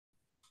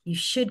You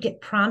should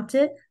get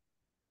prompted,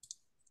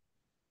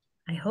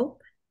 I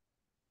hope.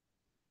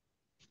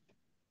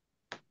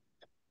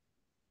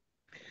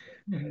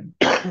 And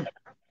I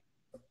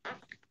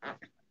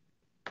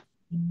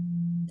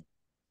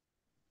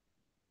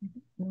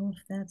don't know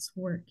if that's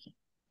working.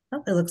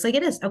 Oh, it looks like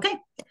it is. Okay.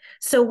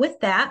 So with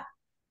that,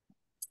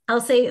 I'll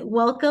say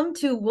welcome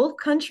to Wolf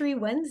Country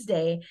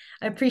Wednesday.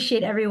 I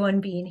appreciate everyone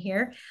being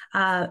here.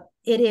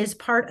 It is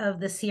part of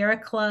the Sierra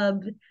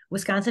Club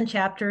Wisconsin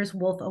chapter's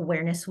Wolf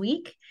Awareness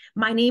Week.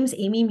 My name's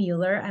Amy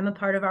Mueller. I'm a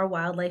part of our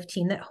wildlife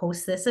team that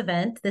hosts this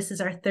event. This is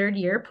our third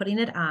year putting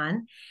it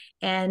on,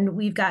 and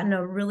we've gotten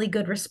a really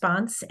good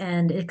response,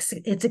 and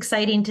it's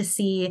exciting to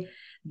see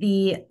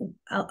the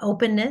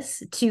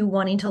openness to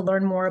wanting to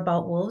learn more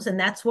about wolves, and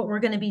that's what we're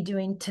going to be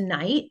doing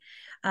tonight.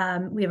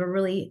 We have a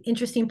really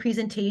interesting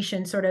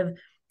presentation, sort of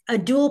a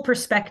dual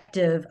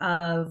perspective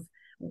of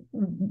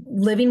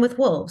living with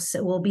wolves.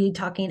 So we'll be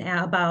talking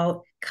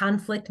about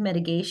conflict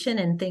mitigation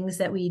and things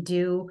that we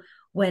do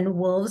when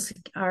wolves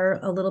are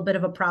a little bit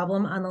of a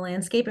problem on the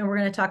landscape. And we're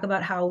going to talk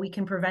about how we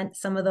can prevent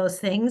some of those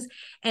things,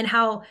 and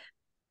how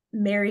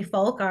Mary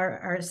Falk,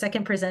 our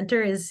second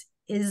presenter, is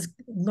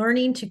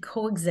learning to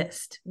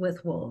coexist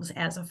with wolves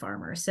as a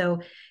farmer.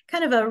 So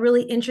kind of a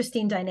really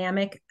interesting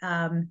dynamic.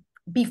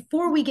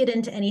 Before we get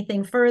into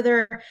anything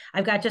further,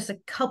 I've got just a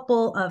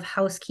couple of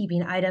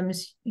housekeeping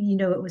items. You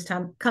know, it was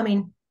time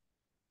coming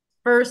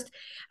first,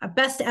 a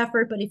best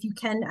effort, but if you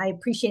can, I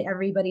appreciate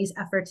everybody's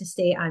effort to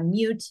stay on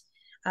mute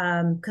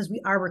because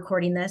we are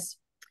recording this.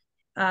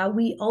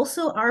 We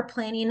also are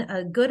planning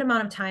a good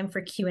amount of time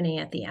for Q&A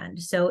at the end.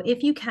 So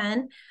if you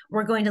can,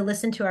 we're going to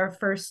listen to our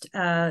first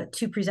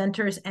two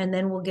presenters, and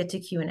then we'll get to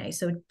Q&A.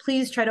 So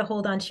please try to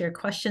hold on to your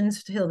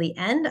questions till the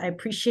end. I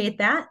appreciate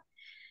that.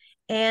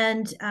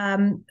 And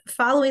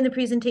following the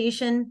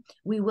presentation,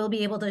 we will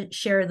be able to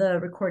share the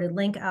recorded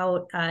link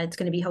out. It's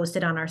going to be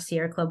hosted on our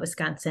Sierra Club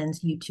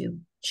Wisconsin's YouTube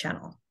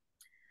channel.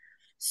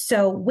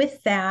 So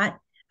with that,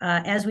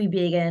 as we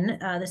begin,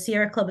 the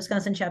Sierra Club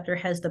Wisconsin chapter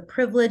has the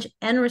privilege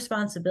and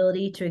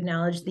responsibility to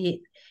acknowledge the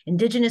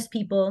Indigenous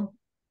people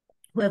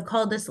who have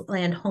called this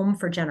land home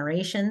for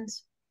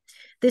generations.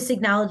 This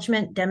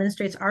acknowledgement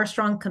demonstrates our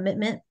strong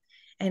commitment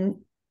and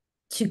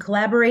to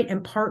collaborate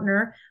and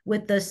partner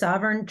with the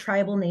sovereign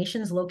tribal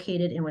nations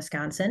located in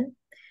Wisconsin.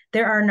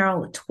 There are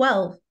now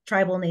 12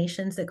 tribal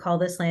nations that call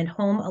this land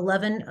home,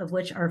 11 of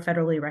which are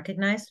federally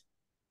recognized.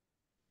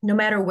 No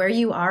matter where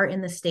you are in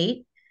the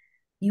state,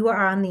 you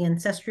are on the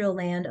ancestral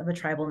land of a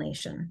tribal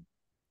nation.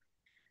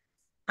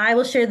 I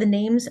will share the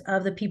names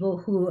of the people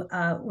who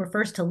were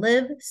first to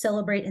live,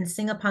 celebrate, and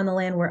sing upon the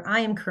land where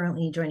I am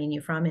currently joining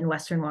you from in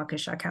Western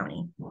Waukesha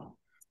County.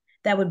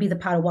 That would be the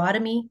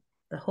Potawatomi,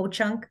 the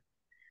Ho-Chunk,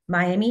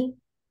 Miami,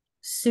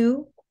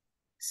 Sioux,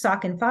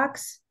 Sauk and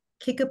Fox,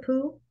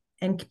 Kickapoo,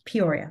 and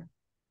Peoria.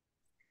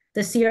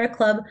 The Sierra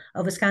Club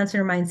of Wisconsin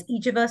reminds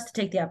each of us to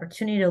take the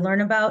opportunity to learn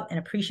about and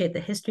appreciate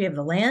the history of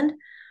the land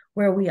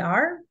where we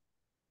are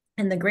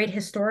and the great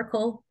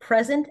historical,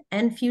 present,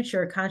 and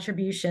future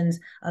contributions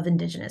of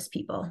Indigenous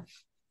people.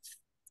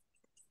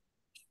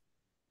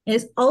 It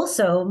is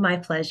also my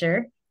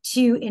pleasure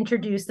to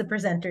introduce the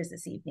presenters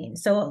this evening.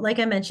 So like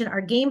I mentioned,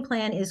 our game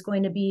plan is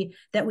going to be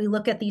that we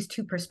look at these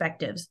two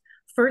perspectives.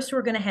 First,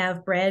 we're going to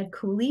have Brad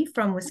Koele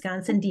from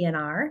Wisconsin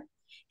DNR,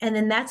 and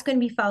then that's going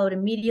to be followed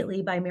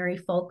immediately by Mary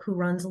Falk, who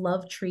runs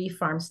Love Tree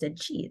Farmstead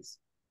Cheese.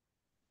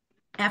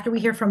 After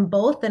we hear from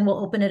both, then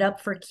we'll open it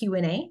up for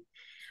Q&A.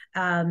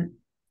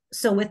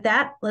 So with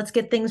that, let's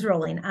get things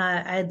rolling.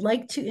 I'd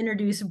like to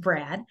introduce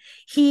Brad.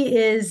 He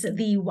is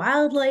the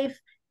wildlife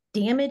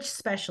damage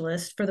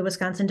specialist for the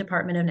Wisconsin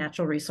Department of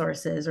Natural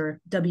Resources, or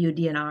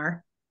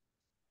WDNR.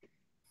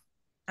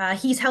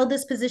 He's held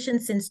this position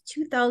since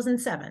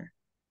 2007.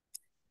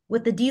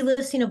 With the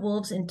delisting of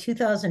wolves in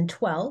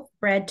 2012,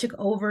 Brad took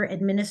over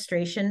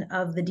administration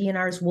of the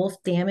DNR's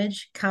Wolf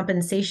Damage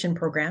Compensation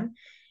Program,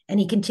 and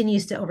he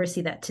continues to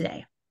oversee that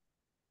today.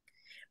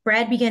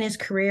 Brad began his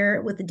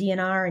career with the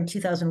DNR in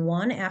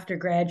 2001 after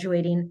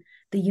graduating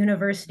the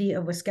University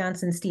of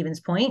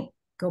Wisconsin-Stevens Point,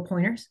 go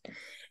Pointers,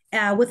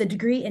 with a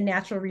degree in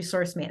natural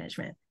resource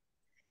management.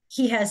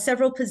 He has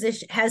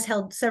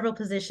held several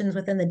positions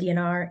within the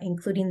DNR,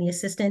 including the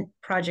Assistant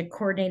Project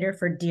Coordinator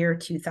for Deer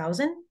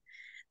 2000,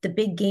 the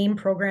Big Game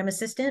Program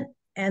Assistant,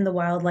 and the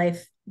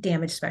Wildlife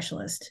Damage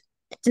Specialist.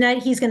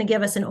 Tonight, he's going to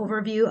give us an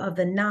overview of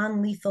the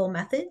non-lethal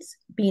methods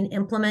being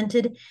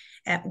implemented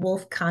at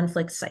wolf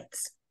conflict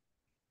sites.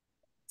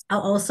 I'll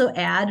also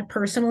add,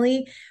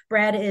 personally,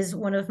 Brad is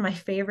one of my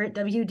favorite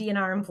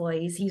WDNR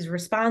employees. He's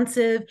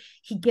responsive,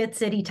 he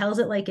gets it, he tells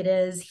it like it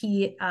is.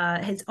 He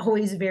is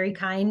always very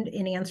kind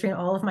in answering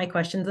all of my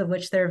questions, of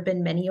which there have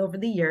been many over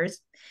the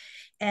years.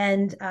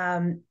 And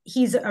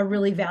he's a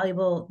really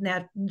valuable,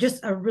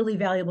 just a really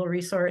valuable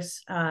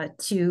resource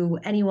to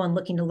anyone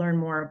looking to learn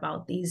more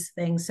about these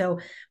things. So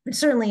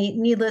certainly,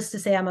 needless to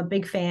say, I'm a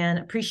big fan,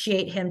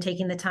 appreciate him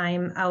taking the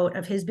time out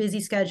of his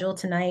busy schedule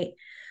tonight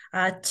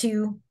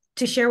to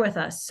share with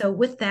us. So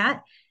with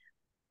that,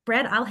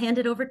 Brad, I'll hand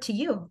it over to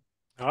you.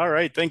 All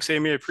right. Thanks,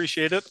 Amy. I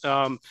appreciate it.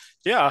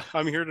 Yeah,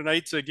 I'm here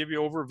tonight to give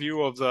you an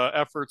overview of the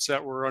efforts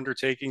that we're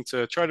undertaking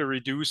to try to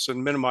reduce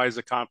and minimize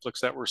the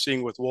conflicts that we're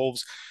seeing with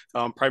wolves,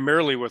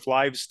 primarily with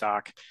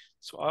livestock.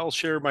 So I'll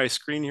share my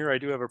screen here. I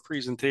do have a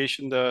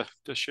presentation to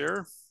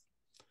share.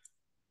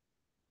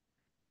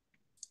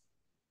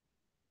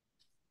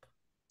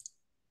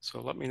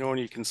 So let me know when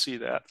you can see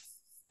that.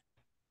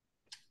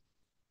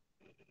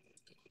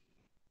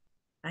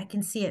 I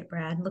can see it,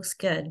 Brad. Looks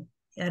good.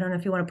 I don't know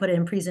if you want to put it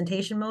in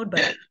presentation mode,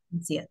 but I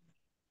can see it.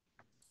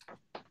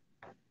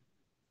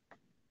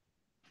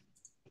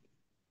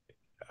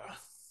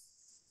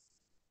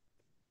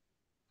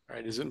 All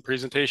right. Is it in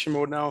presentation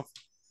mode now?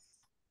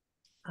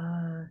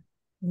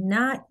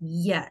 Not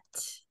yet.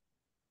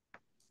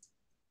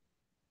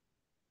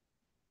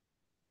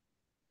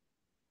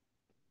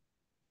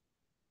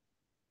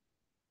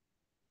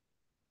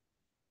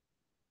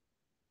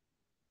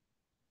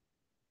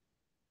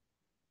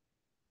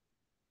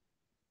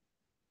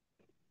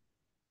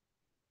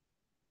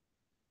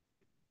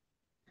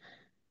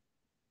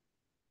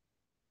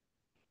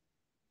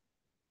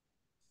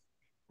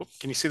 Oh,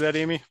 can you see that,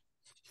 Amy?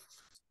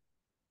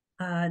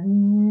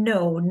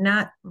 No,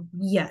 not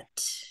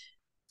yet.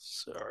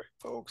 Sorry,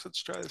 folks.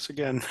 Let's try this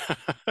again.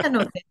 Yeah,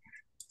 no,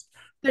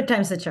 third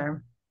time's the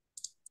charm.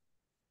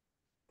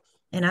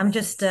 And I'm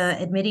just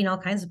admitting all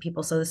kinds of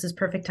people, so this is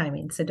perfect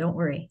timing. So don't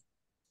worry.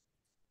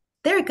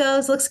 There it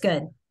goes. Looks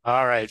good.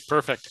 All right,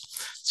 perfect.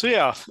 So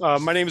yeah,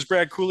 my name is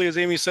Brad Koele, as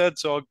Amy said.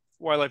 So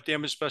wildlife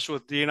damage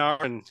specialist with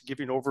DNR and give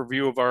you an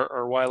overview of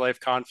our wildlife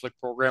conflict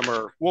program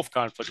or wolf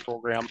conflict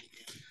program.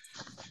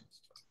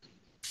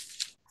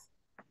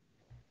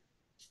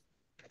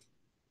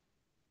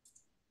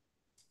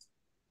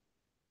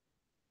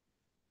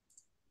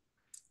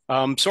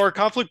 So our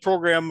conflict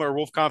program or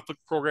wolf conflict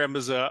program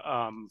is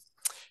a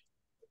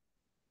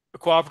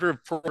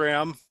cooperative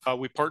program.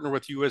 We partner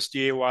with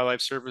USDA Wildlife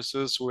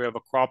Services, so we have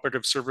a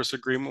cooperative service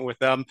agreement with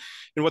them.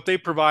 And what they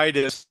provide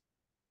is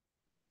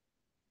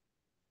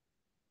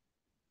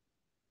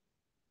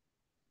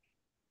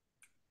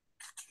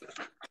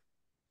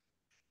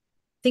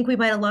Think we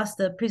might have lost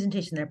the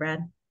presentation there,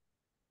 Brad.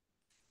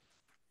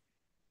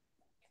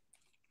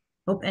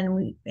 Oh,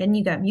 and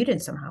you got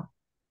muted somehow.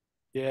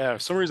 yeah, for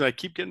some reason I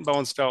keep getting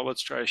bounced out.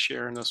 Let's try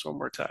sharing this one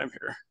more time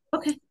here.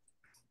 Okay.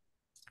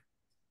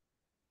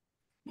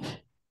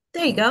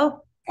 There you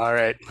go. All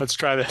right, let's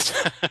try this.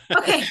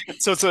 Okay.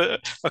 So it's a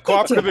Take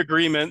cooperative two.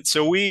 agreement.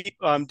 So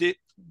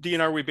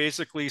DNR, we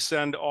basically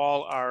send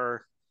all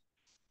our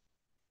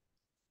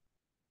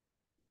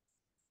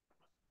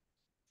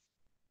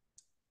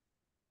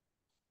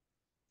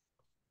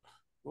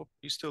oh,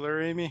 you still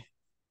there, Amy?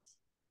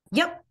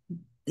 Yep.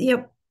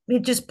 Yep.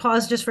 It just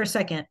paused just for a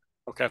second.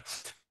 Okay.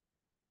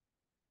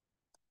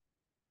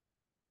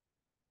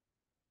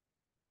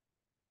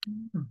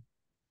 Mhm.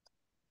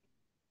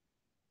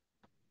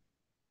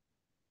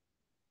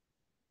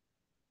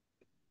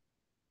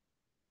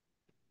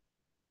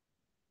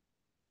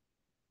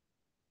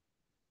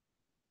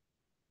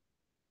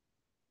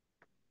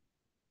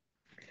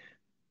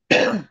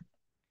 Oh,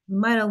 we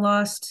might have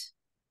lost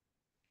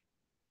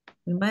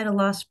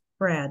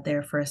Brad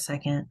there for a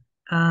second.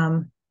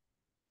 Um,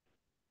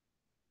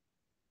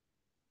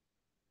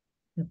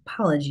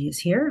 Apologies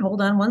here.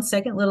 Hold on one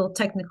second. Little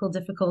technical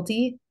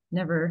difficulty.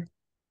 Never.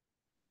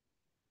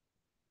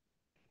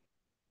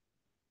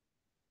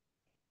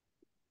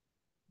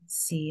 Let's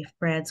see if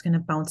Brad's going to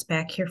bounce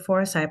back here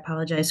for us. I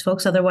apologize,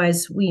 folks.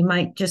 Otherwise, we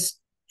might just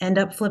end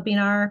up flipping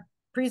our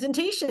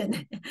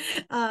presentation.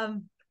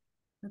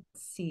 Let's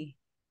see.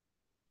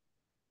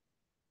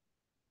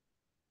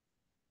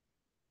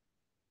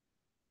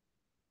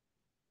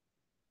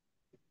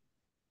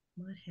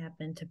 What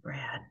happened to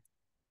Brad?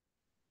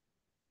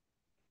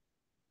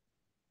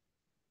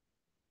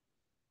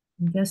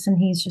 I'm guessing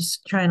he's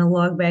just trying to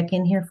log back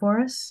in here for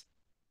us.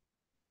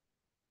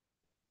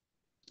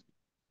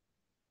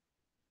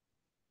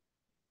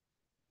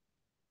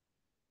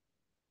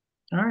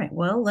 All right,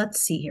 well, let's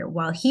see here.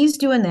 While he's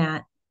doing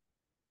that,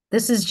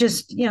 this is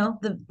just,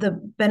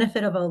 the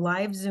benefit of a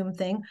live Zoom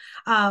thing.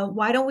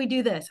 Why don't we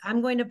do this?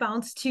 I'm going to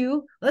bounce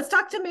to, let's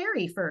talk to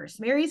Mary first.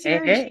 Mary's Hey,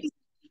 here and hey.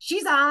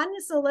 she's on,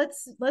 so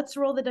let's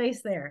roll the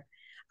dice there.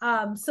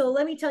 So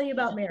let me tell you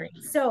about Mary.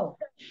 So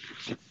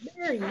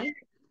Mary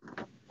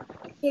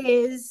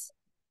is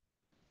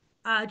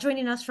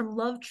joining us from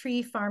Love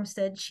Tree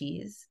Farmstead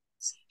Cheese.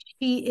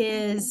 She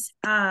is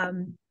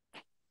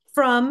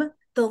from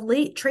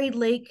the Trade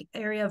Lake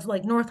area of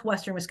like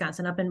northwestern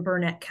Wisconsin, up in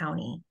Burnett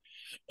County,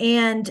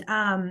 and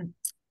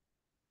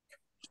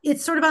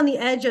it's sort of on the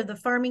edge of the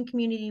farming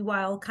community,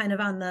 while kind of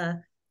on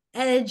the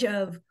edge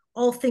of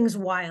all things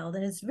wild.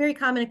 And it's a very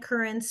common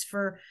occurrence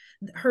for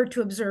her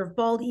to observe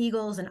bald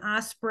eagles and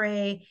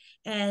osprey,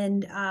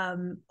 and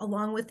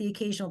along with the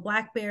occasional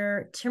black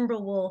bear, timber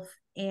wolf,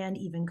 and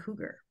even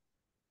cougar.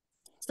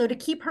 So to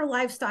keep her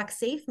livestock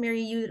safe,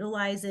 Mary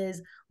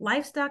utilizes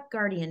livestock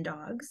guardian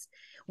dogs,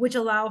 which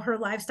allow her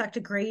livestock to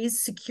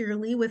graze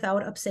securely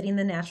without upsetting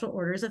the natural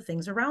orders of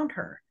things around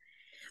her.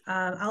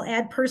 I'll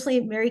add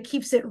personally, Mary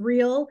keeps it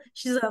real.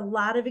 She's a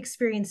lot of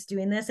experience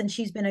doing this, and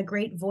she's been a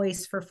great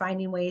voice for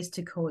finding ways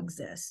to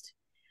coexist.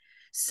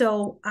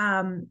 So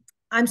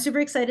I'm super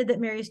excited that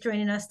Mary's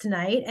joining us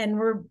tonight, and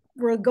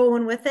we're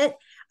going with it.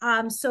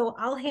 So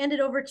I'll hand it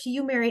over to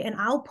you, Mary, and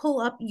I'll pull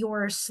up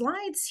your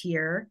slides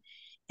here,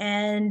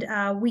 and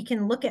we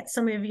can look at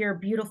some of your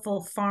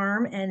beautiful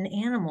farm and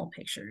animal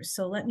pictures.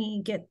 So let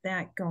me get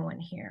that going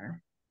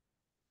here.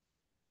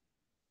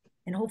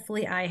 And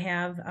hopefully I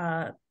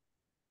have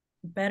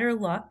better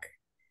luck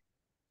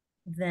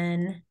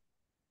than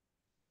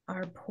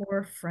our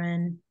poor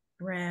friend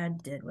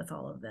Brad did with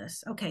all of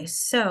this. Okay,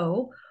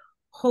 so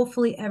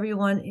hopefully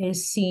everyone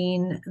is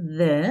seeing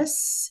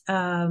this.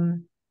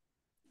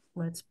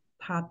 Let's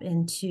pop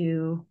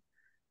into,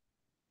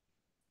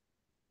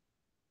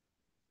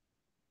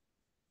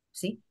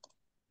 see,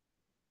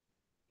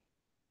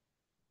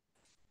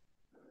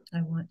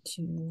 I want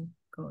to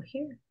go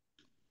here.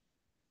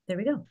 There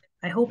we go.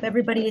 I hope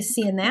everybody is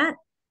seeing that.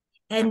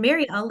 And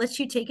Mary, I'll let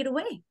you take it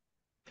away.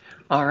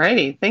 All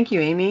righty. Thank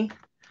you, Amy.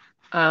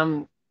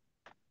 I'm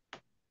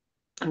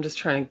just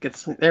trying to get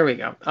some, there we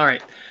go. All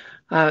right.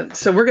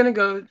 So we're going to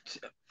go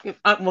to,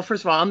 well,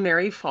 first of all, I'm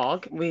Mary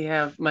Falk.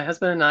 My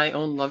husband and I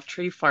own Love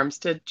Tree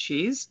Farmstead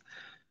Cheese.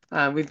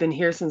 We've been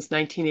here since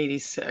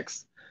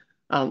 1986.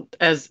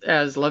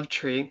 As Love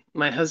Tree,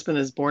 my husband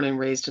is born and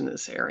raised in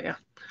this area.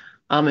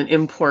 I'm an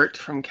import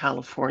from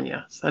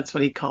California, so that's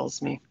what he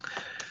calls me.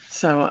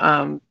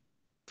 So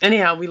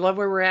anyhow, we love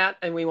where we're at,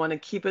 and we want to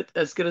keep it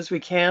as good as we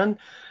can.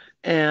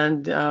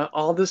 And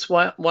all this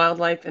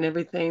wildlife and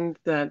everything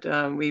that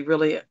we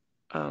really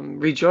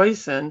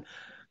rejoice in,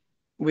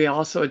 we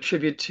also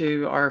attribute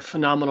to our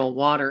phenomenal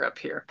water up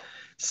here.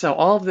 So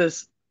all of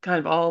this kind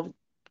of all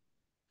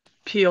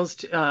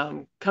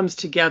comes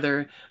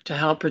together to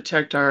help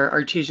protect our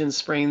artesian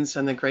springs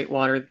and the great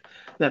water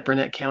that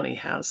Burnett County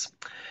has.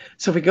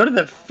 So if we go to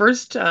the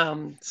first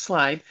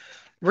slide,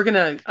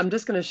 I'm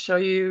just gonna show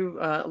you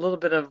a little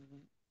bit of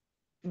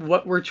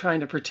what we're trying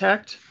to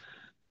protect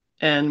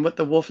and what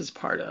the wolf is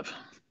part of.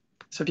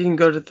 So if you can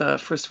go to the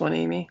first one,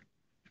 Amy.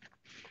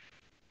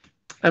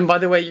 And by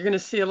the way, you're going to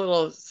see a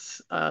little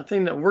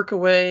thing that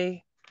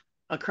Workaway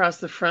across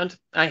the front.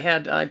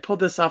 I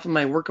pulled this off of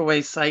my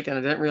Workaway site, and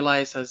I didn't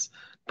realize I was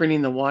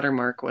bringing the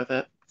watermark with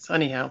it. So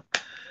anyhow,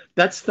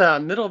 that's the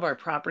middle of our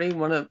property,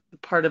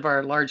 part of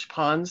our large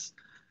ponds.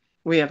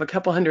 We have a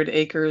couple hundred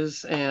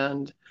acres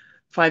and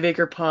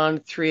 5-acre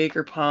pond,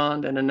 3-acre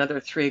pond, and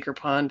another 3-acre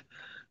pond.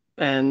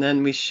 And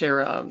then we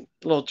share a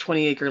little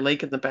 20-acre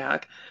lake in the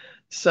back.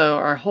 So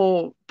our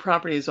whole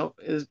property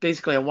is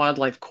basically a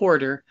wildlife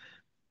corridor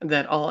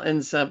that all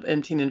ends up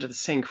emptying into the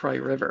St. Croix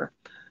River.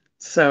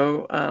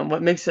 So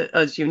what makes it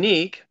as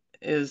unique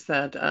is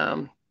that,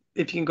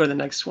 if you can go to the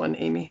next one,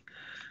 Amy,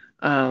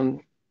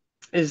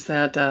 is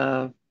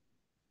that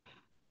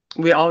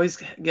we always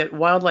get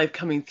wildlife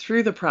coming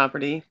through the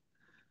property.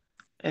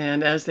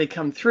 And as they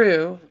come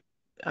through,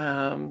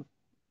 the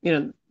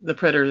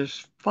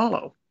predators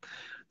follow.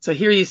 So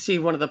here you see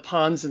one of the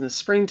ponds in the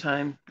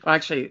springtime, well,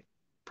 actually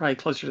probably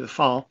closer to the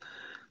fall,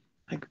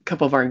 a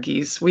couple of our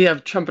geese. We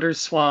have trumpeter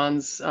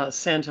swans,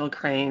 sandhill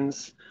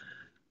cranes,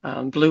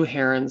 blue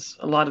herons.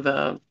 A lot of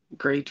the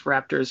great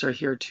raptors are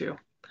here too.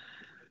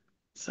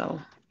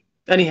 So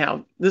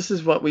anyhow, this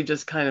is what we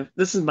just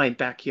this is my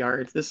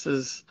backyard. This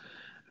is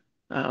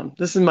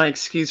my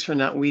excuse for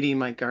not weeding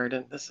my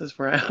garden. This is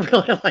where I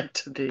really like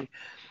to be.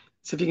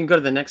 So if you can go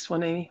to the next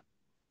one, Amy.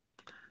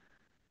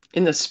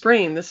 In the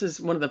spring, this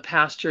is one of the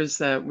pastures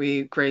that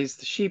we graze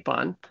the sheep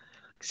on.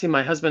 See,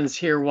 my husband's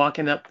here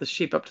walking the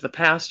sheep up to the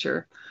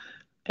pasture.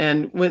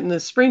 And when in the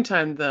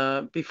springtime,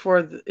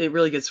 before it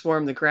really gets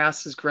warm, the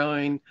grass is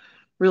growing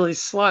really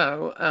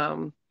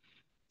slow.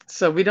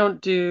 So we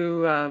don't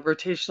do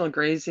rotational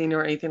grazing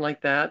or anything like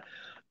that.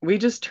 We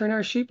just turn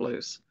our sheep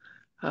loose.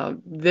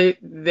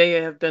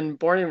 They have been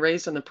born and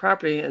raised on the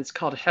property, and it's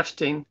called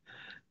hefting.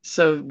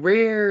 So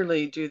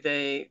rarely do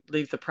they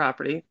leave the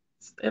property.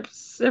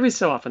 Every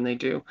so often they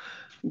do.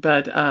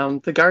 But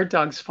the guard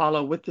dogs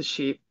follow with the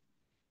sheep.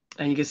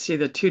 And you can see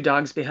the 2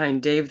 dogs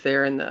behind Dave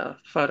there in the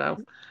photo.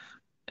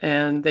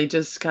 And they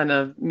just kind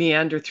of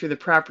meander through the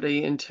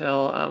property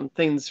until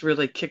things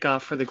really kick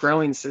off for the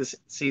growing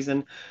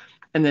season.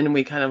 And then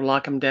we kind of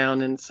lock them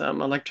down in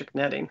some electric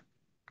netting.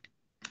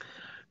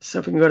 So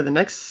if we can go to the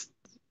next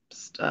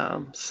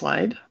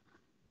slide.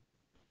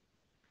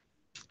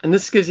 And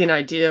this gives you an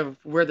idea of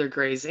where they're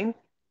grazing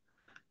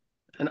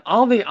and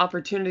all the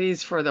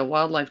opportunities for the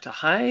wildlife to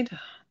hide.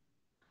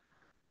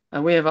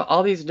 And we have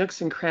all these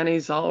nooks and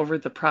crannies all over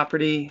the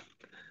property.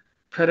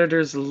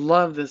 Predators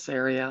love this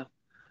area.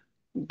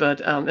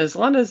 But as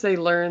long as they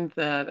learn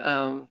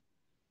that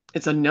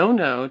it's a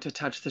no-no to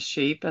touch the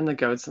sheep and the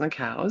goats and the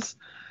cows,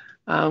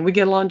 we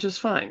get along just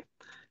fine.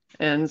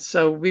 And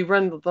so we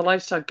run the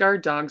livestock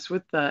guard dogs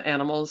with the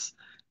animals,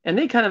 and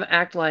they kind of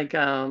act like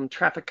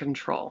traffic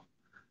control.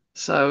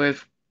 So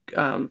if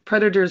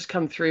predators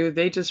come through,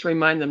 they just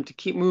remind them to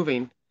keep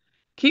moving.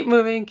 Keep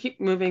moving, keep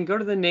moving. Go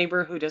to the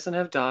neighbor who doesn't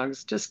have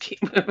dogs. Just keep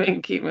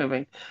moving, keep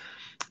moving.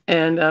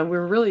 And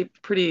we're really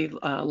pretty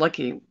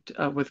lucky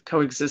with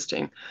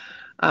coexisting.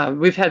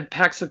 We've had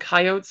packs of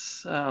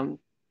coyotes.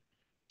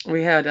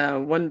 We had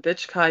one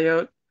bitch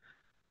coyote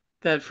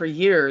that for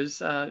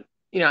years, and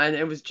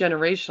it was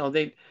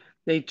generational.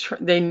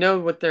 They know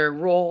what their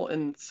role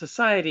in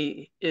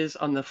society is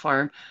on the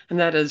farm, and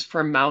that is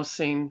for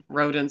mousing,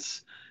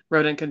 rodents,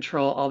 rodent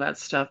control, all that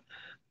stuff.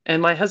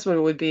 And my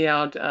husband would be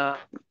out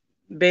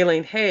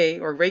baling hay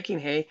or raking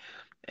hay,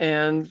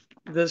 and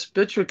this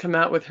bitch would come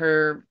out with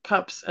her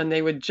pups, and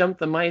they would jump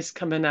the mice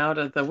coming out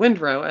of the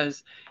windrow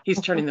as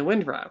he's turning the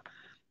windrow.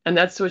 And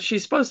that's what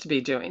she's supposed to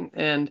be doing.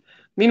 And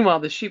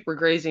meanwhile, the sheep were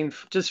grazing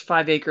just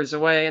 5 acres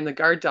away, and the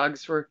guard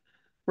dogs were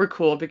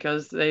cool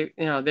because they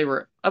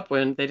were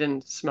upwind. They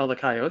didn't smell the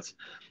coyotes,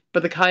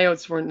 but the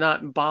coyotes were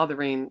not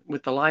bothering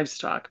with the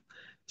livestock.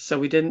 So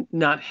we did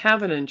not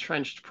have an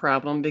entrenched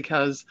problem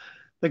because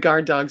the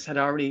guard dogs had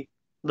already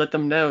let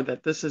them know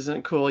that this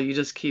isn't cool. You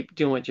just keep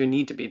doing what you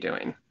need to be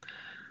doing.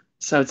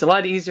 So it's a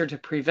lot easier to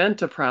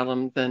prevent a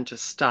problem than to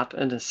stop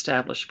an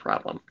established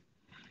problem.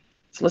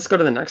 So let's go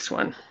to the next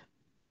one.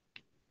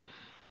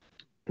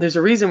 There's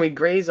a reason we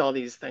graze all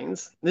these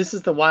things. This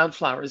is the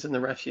wildflowers in the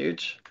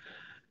refuge.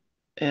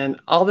 And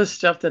all this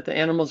stuff that the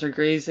animals are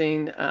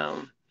grazing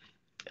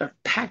are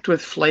packed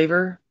with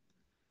flavor.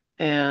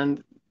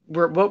 And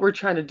what we're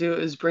trying to do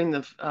is bring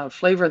the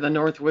flavor of the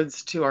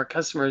Northwoods to our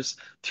customers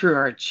through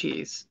our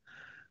cheese.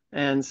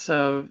 And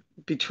so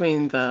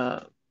between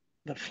the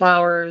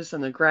flowers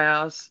and the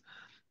grass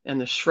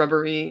and the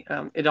shrubbery,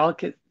 it all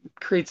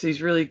creates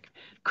these really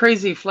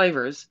crazy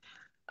flavors,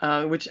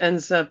 which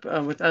ends up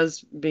with us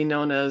being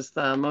known as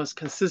the most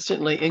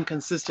consistently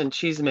inconsistent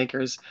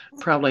cheesemakers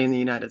probably in the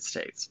United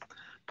States.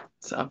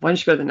 So why don't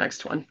you go to the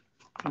next one?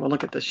 We'll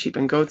look at the sheep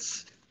and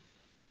goats.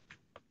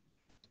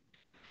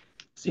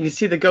 So you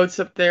see the goats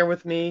up there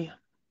with me,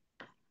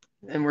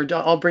 and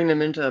I'll bring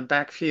them into the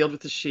back field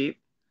with the sheep.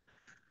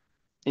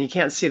 And you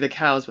can't see the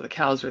cows, but the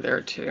cows are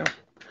there too.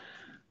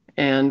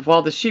 And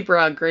while the sheep are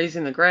out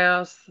grazing the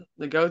grass,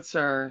 the goats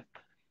are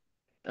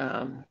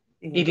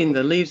eating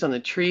the leaves on the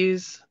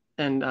trees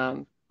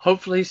and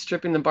hopefully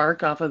stripping the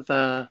bark off of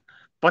the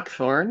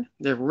buckthorn.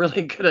 They're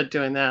really good at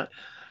doing that.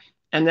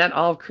 And that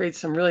all creates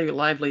some really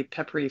lively,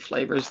 peppery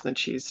flavors in the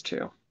cheese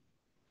too.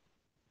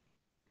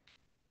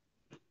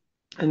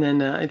 And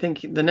then I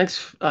think the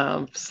next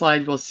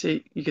slide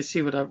you can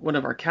see what one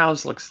of our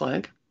cows looks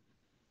like.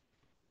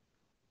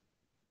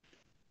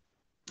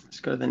 Let's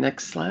go to the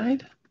next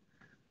slide.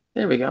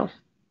 There we go.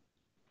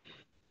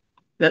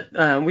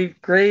 That we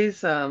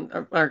graze,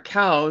 our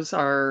cows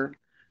are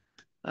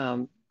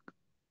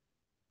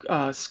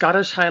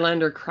Scottish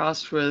Highlander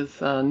crossed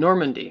with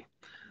Normandy.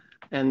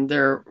 And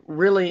they're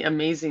really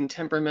amazing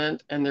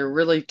temperament, and they're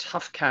really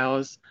tough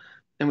cows.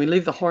 And we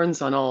leave the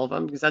horns on all of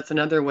them because that's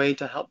another way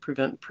to help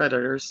prevent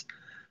predators.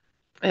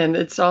 And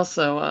it's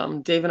also,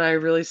 Dave and I are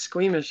really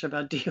squeamish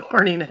about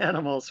dehorning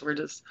animals. We're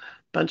just a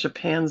bunch of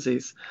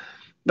pansies.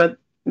 But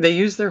they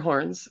use their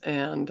horns,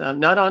 and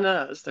not on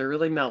us. They're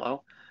really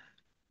mellow.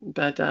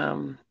 But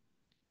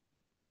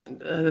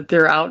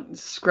they're out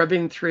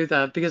scrubbing through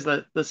because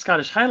the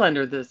Scottish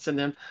Highlander that's in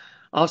them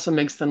also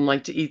makes them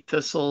like to eat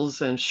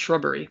thistles and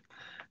shrubbery.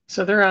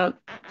 So they're out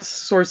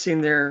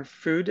sourcing their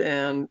food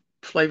and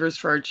flavors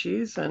for our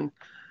cheese, and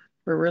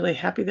we're really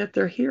happy that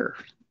they're here.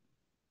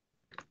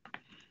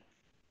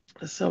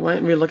 So why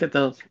don't we look at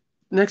the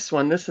next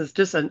one? This is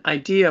just an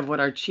idea of what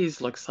our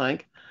cheese looks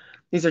like.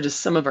 These are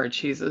just some of our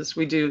cheeses.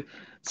 We do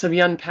some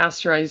young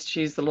pasteurized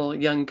cheese. The little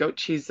young goat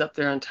cheese up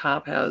there on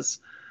top is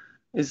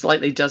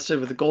lightly dusted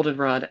with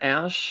goldenrod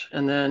ash.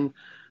 And then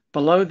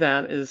below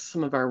that is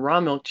some of our raw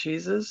milk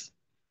cheeses,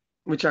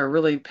 which are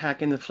really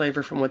packing the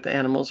flavor from what the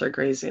animals are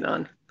grazing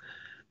on.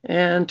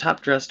 And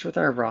top dressed with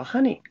our raw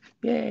honey.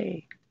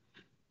 Yay.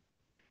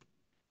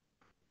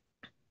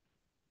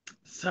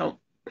 So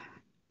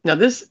now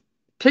this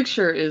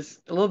picture is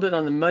a little bit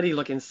on the muddy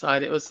looking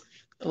side. It was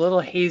a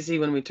little hazy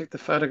when we took the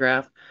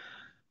photograph.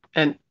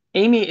 And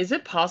Amy, is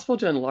it possible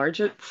to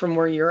enlarge it from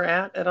where you're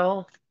at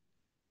all?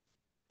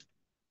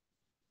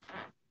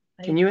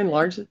 Can you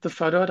enlarge the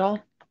photo at all?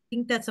 I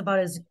think that's about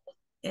as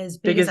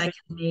big as I can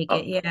make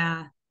it.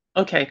 Yeah.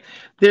 Okay.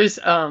 There's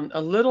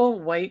a little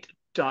white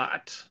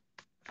dot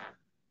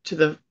to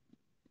the,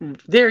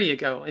 there you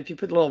go. If you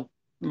put a little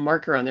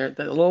marker on there,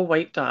 that little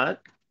white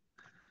dot,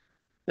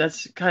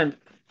 that's kind of,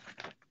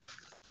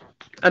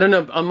 I don't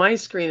know, on my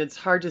screen, it's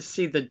hard to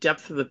see the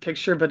depth of the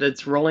picture, but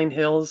it's rolling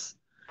hills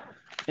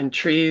and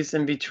trees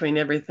in between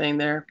everything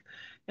there.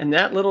 And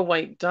that little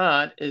white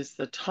dot is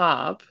the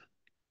top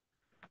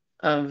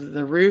of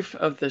the roof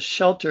of the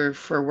shelter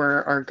for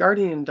where our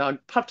guardian dog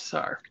pups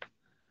are.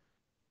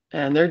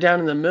 And they're down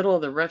in the middle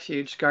of the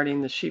refuge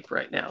guarding the sheep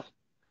right now.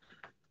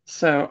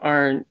 So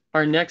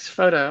our next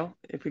photo,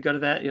 if we go to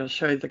that, you'll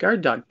show you the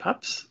guard dog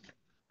pups.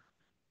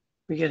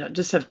 We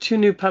just have 2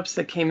 new pups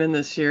that came in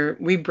this year.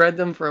 We bred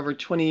them for over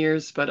 20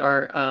 years, but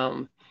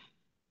our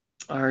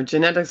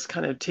genetics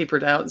kind of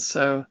tapered out.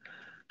 So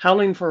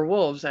Howling for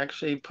Wolves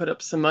actually put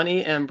up some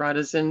money and brought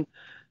us in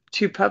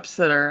two pups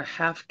that are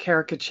half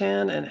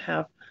Caracachan and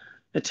half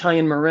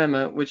Italian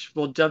Maremma, which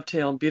will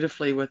dovetail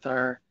beautifully with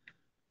our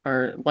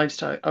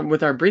lifestyle,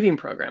 with our breeding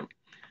program.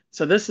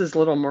 So this is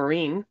little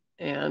Maureen,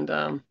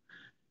 and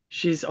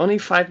she's only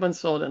 5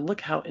 months old, and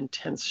look how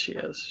intense she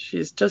is.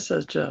 She's just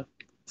such a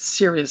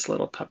serious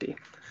little puppy.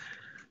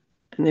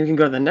 And then we can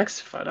go to the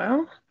next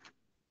photo.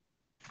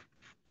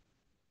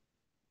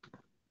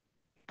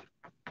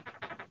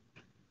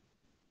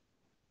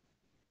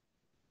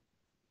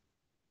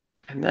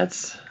 And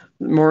that's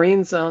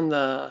Maureen's on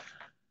the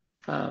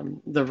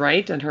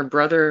right, and her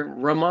brother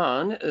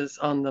Roman is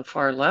on the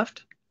far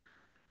left.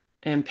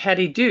 And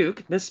Patty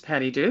Duke, Miss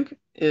Patty Duke,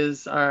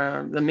 is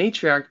the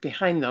matriarch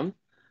behind them,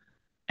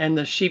 and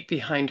the sheep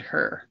behind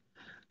her.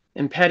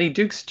 And Patty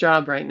Duke's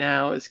job right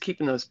now is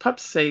keeping those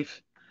pups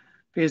safe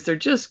because they're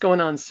just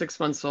going on 6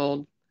 months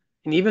old.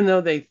 And even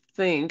though they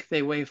think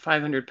they weigh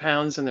 500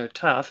 pounds and they're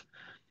tough,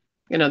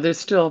 they're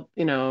still,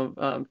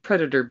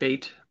 predator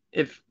bait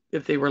if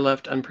they were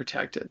left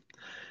unprotected.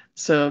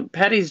 So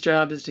Patty's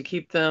job is to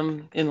keep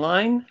them in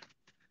line,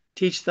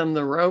 teach them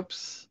the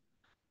ropes,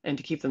 and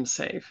to keep them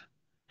safe.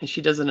 And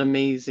she does an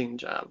amazing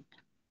job.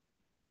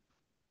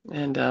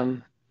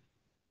 And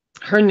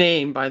her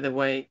name, by the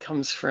way,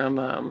 comes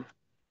from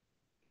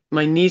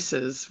my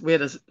nieces. We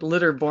had a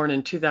litter born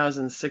in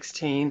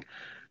 2016,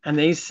 and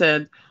they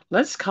said,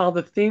 let's call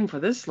the theme for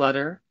this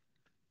letter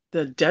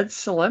the Dead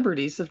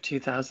Celebrities of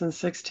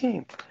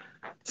 2016.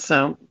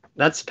 So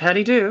that's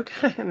Patty Duke.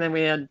 And then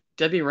we had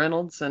Debbie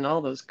Reynolds and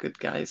all those good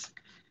guys.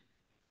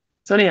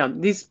 So anyhow,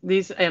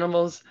 these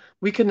animals,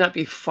 we could not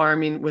be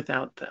farming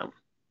without them.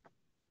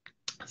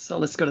 So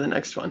let's go to the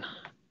next one.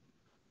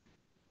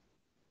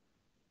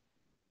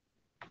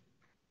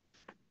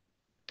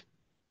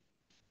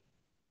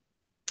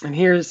 And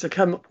here's a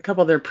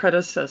couple of their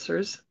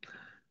predecessors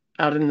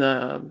out in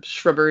the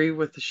shrubbery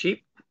with the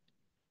sheep.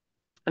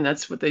 And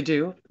that's what they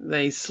do.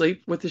 They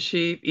sleep with the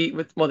sheep, eat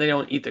with, well, they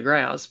don't eat the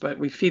grass, but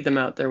we feed them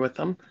out there with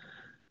them.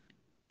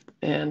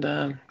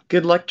 And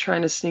good luck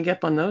trying to sneak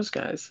up on those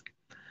guys.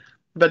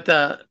 But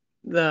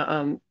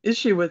the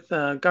issue with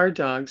guard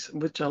dogs,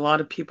 which a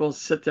lot of people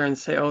sit there and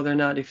say, oh, they're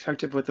not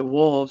effective with the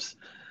wolves.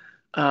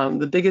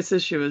 The biggest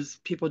issue is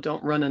people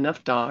don't run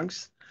enough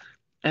dogs,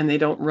 and they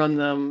don't run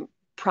them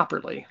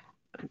properly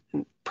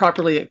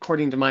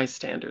according to my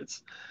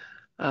standards.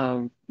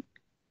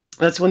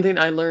 That's one thing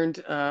I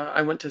learned.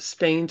 I went to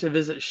Spain to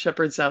visit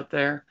shepherds out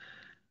there,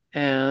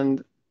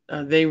 and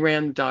they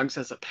ran dogs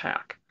as a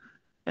pack.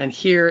 And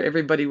here,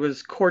 everybody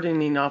was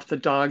cordoning off the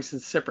dogs in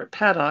separate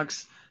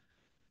paddocks.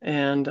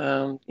 And,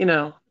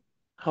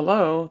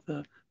 hello,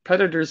 the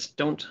predators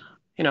don't,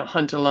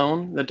 hunt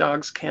alone. The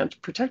dogs can't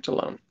protect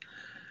alone.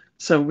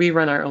 So we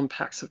run our own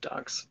packs of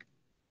dogs.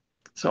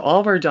 So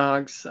all of our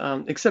dogs,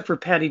 except for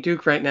Patty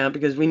Duke right now,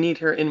 because we need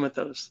her in with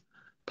those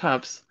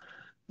pups,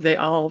 they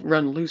all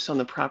run loose on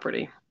the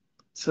property.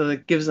 So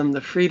it gives them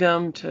the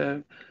freedom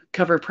to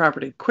cover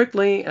property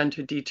quickly and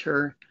to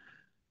deter,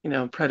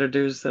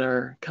 predators that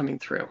are coming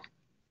through.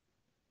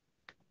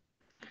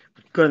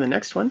 Go to the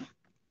next one.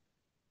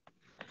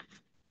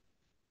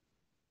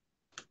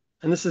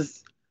 And this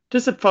is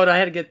just a photo. I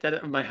had to get that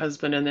of my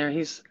husband in there.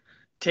 He's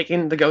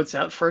taking the goats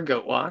out for a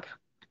goat walk.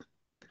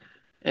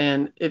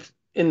 And if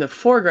in the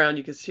foreground,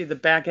 you can see the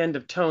back end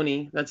of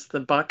Tony, that's the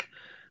buck,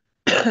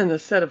 and the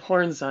set of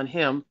horns on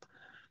him.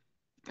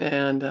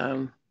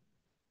 And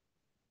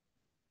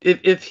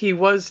if he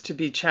was to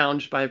be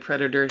challenged by a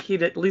predator,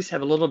 he'd at least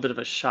have a little bit of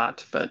a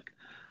shot. But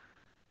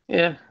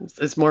yeah,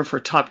 it's more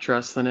for top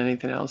dress than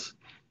anything else.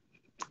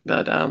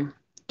 But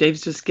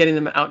Dave's just getting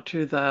them out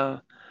to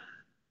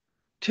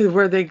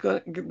where they're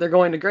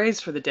going to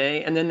graze for the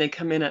day, and then they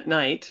come in at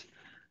night.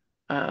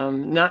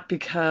 Not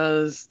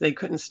because they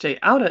couldn't stay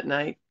out at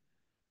night,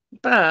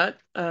 but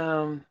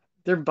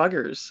they're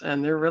buggers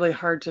and they're really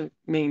hard to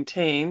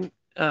maintain.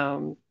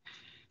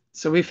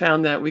 So we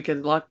found that we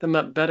could lock them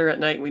up better at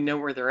night. We know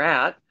where they're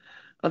at.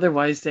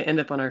 Otherwise, they end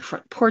up on our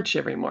front porch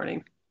every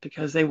morning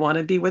because they want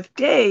to be with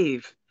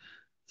Dave.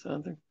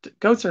 So the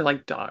goats are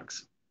like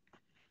dogs.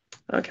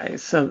 Okay,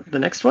 so the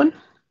next one.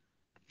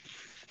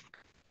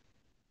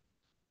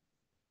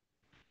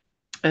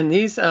 And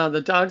these,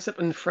 the dogs up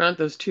in front,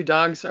 those two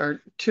dogs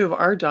are two of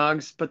our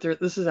dogs, but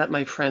this is at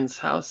my friend's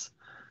house,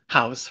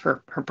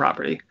 her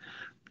property.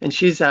 And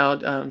she's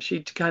out,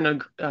 she kind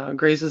of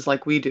grazes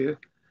like we do.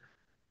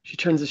 She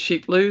turns the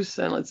sheep loose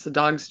and lets the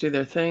dogs do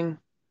their thing.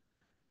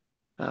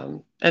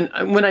 And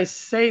when I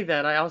say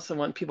that, I also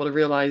want people to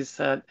realize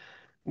that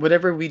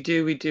whatever we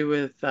do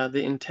with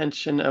the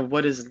intention of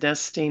what is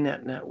nesting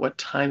at what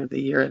time of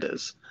the year it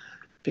is.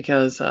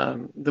 Because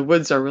the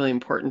woods are really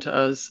important to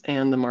us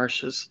and the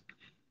marshes.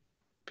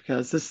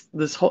 Because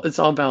this whole, it's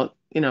all about,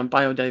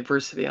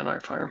 biodiversity on our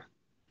farm.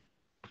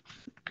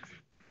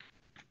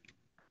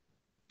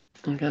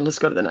 Okay, let's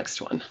go to the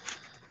next one.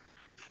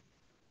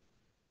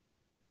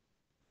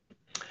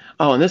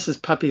 Oh, and this is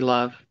puppy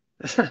love.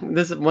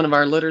 This is one of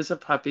our litters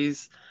of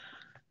puppies.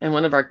 And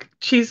one of our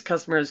cheese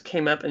customers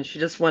came up and she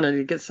just wanted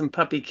to get some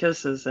puppy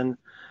kisses. And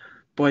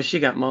Boy, she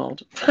got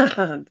mauled.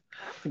 The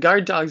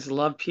guard dogs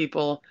love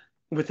people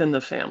within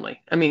the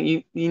family. I mean,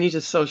 you need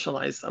to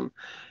socialize them.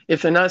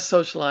 If they're not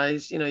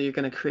socialized, you're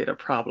going to create a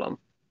problem,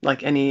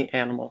 like any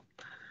animal.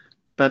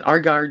 But our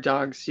guard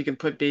dogs, you can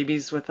put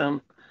babies with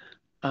them.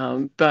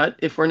 But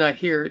if we're not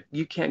here,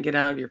 you can't get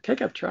out of your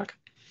pickup truck.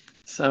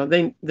 So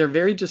they're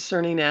very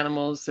discerning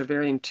animals. They're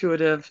very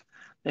intuitive.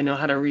 They know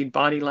how to read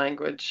body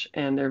language,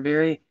 and they're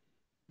very,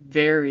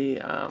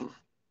 very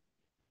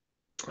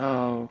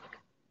oh,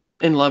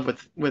 in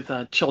love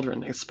with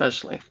children,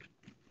 especially.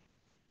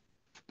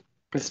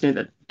 Let's do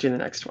the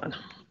next one.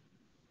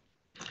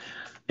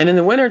 And in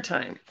the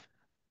wintertime,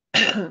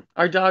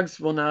 our dogs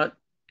will not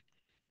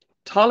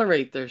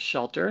tolerate their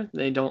shelter.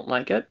 They don't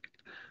like it.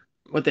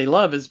 What they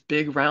love is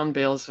big round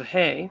bales of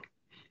hay.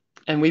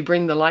 And we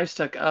bring the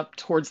livestock up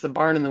towards the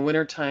barn in the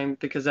wintertime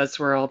because that's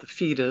where all the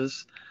feed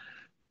is.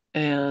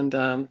 And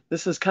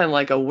this is kind of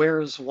like a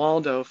Where's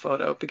Waldo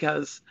photo,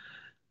 because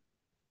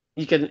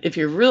you can, if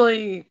you're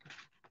really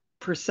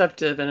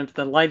perceptive and if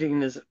the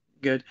lighting is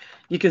good,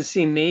 you can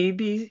see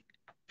maybe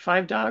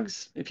 5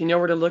 dogs. If you know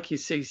where to look, you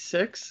see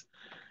 6.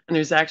 And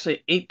there's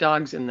actually 8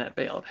 dogs in that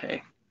bale of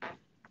hay.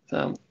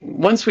 So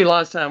once we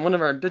lost one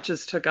of our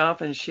bitches took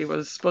off, and she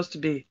was supposed to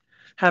be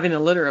having a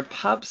litter of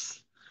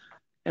pups.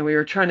 And we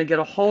were trying to get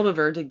a hold of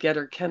her to get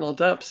her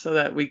kenneled up so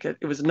that we could,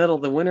 it was the middle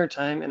of the winter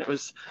time and it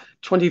was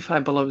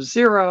 25 below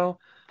zero,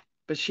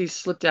 but she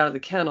slipped out of the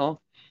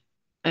kennel.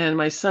 And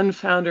my son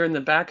found her in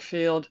the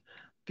backfield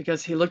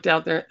because he looked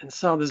out there and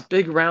saw this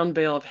big round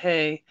bale of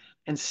hay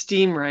and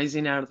steam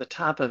rising out of the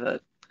top of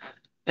it.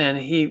 And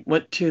he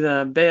went to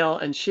the bale,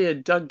 and she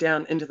had dug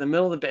down into the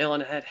middle of the bale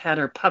and had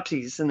her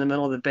puppies in the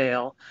middle of the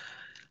bale.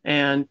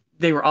 And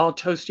they were all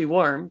toasty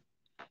warm.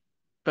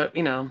 But,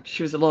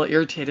 she was a little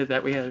irritated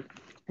that we had to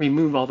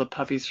remove all the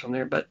puppies from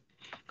there. But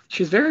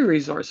she's very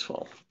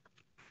resourceful.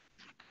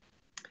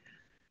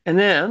 And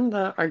then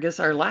I guess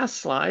our last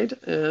slide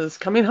is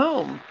coming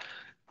home.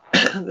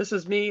 This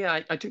is me.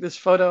 I took this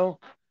photo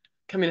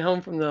coming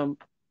home from the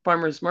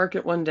farmer's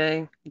market one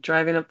day,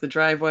 driving up the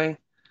driveway.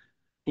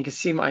 You can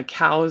see my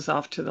cows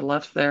off to the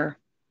left there.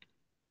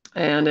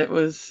 And it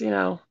was,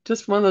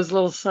 just one of those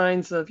little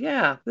signs of,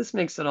 yeah, this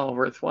makes it all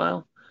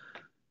worthwhile.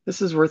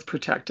 This is worth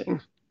protecting.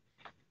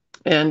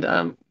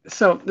 And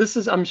so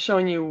I'm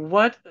showing you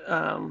what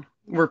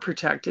we're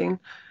protecting,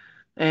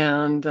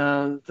 and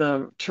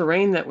the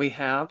terrain that we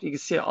have. You can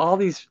see all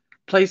these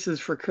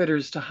places for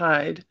critters to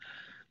hide.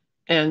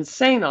 And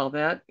saying all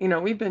that,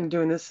 we've been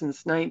doing this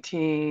since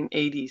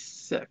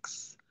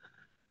 1986,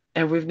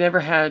 and we've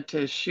never had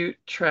to shoot,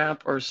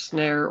 trap, or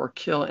snare or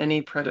kill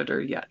any predator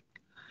yet.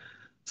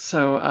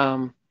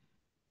 So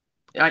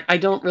I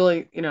don't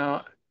really,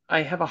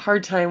 I have a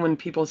hard time when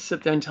people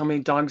sit there and tell me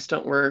dogs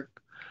don't work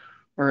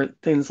or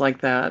things like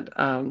that.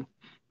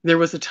 There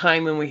was a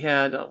time when we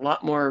had a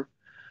lot more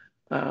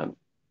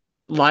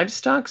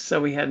livestock, so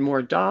we had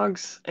more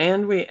dogs,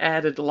 and we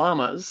added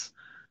llamas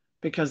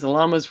because the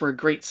llamas were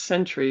great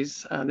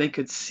sentries. They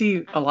could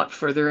see a lot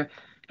further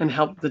and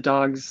help the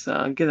dogs,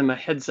 give them a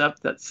heads up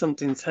that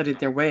something's headed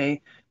their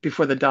way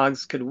before the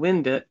dogs could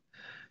wind it.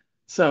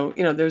 So,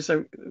 there's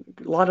a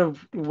lot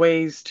of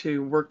ways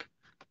to work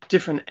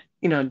different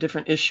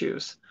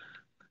issues.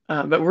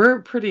 But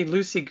we're pretty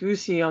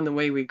loosey-goosey on the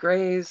way we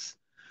graze.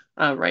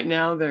 Right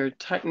now, they're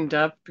tightened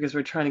up because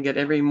we're trying to get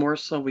every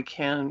morsel we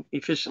can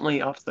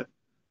efficiently off the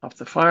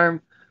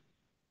farm.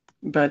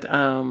 But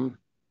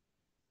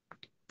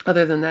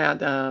other than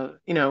that,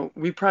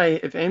 we probably,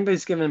 if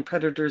anybody's given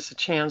predators a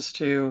chance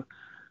to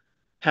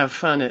have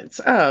fun, it's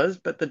us.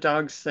 But the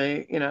dogs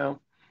say,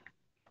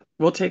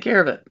 we'll take care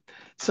of it.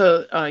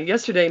 So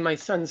yesterday, my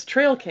son's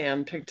trail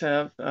cam picked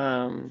up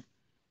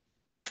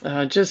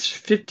just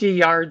 50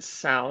 yards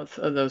south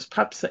of those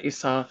pups that you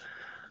saw.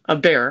 A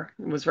bear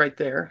was right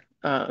there,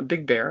 a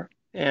big bear,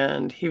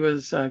 and he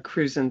was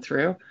cruising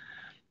through.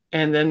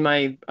 And then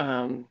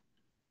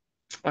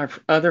our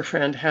other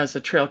friend has a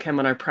trail cam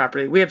on our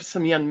property. We have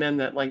some young men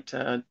that like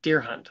to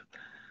deer hunt,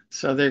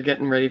 so they're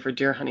getting ready for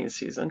deer hunting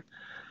season.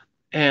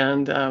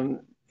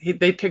 And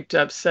they picked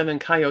up 7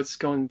 coyotes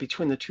going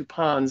between the 2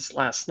 ponds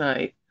last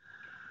night.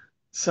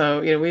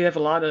 So, we have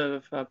a lot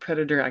of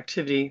predator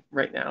activity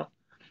right now.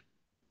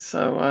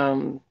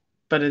 So,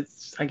 but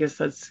I guess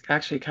that's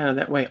actually kind of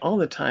that way all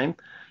the time.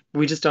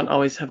 We just don't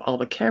always have all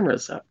the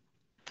cameras up.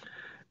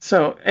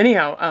 So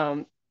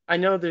anyhow, I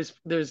know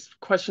there's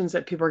questions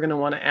that people are going to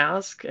want to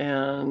ask,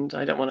 and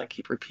I don't want to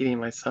keep repeating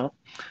myself.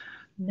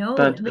 No,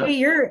 But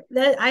Mary,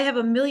 I have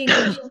a million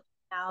questions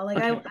now. Like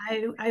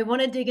okay. I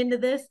want to dig into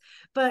this,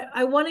 but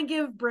I want to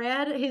give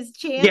Brad his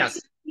chance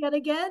Yes. yet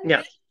again.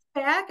 Yeah.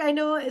 Back. I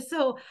know.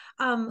 So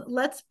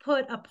let's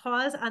put a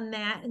pause on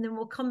that, and then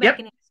we'll come back Yep.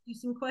 and ask you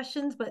some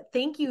questions. But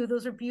thank you.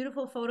 Those are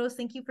beautiful photos.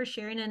 Thank you for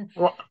sharing. And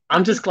Well,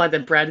 I'm just glad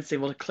that Brad is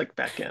able to click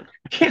back in.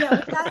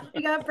 yeah,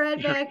 we got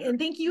Brad back, and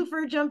thank you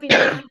for jumping in.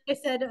 Like I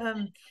said,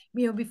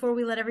 before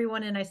we let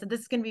everyone in, I said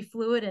this is going to be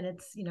fluid, and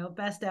it's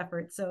best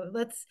effort. So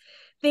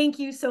thank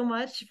you so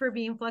much for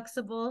being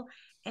flexible,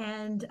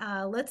 and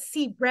let's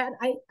see, Brad.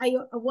 I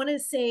want to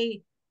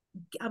say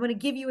I'm going to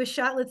give you a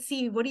shot. Let's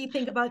see. What do you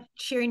think about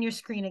sharing your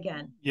screen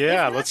again? If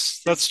Yeah, not,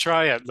 let's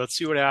try it. Let's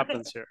see what okay.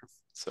 happens here.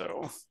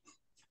 So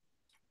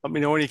let me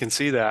know when you can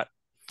see that.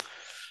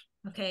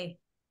 Okay.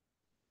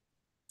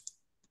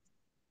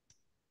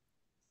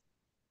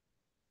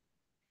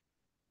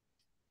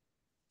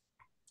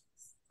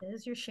 It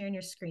says you're sharing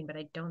your screen, but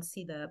I don't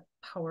see the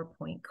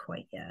PowerPoint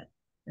quite yet.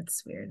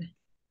 That's weird.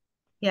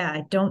 Yeah,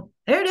 I don't.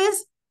 There it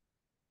is.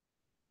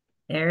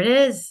 There it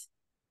is.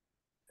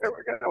 There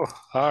we go.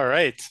 All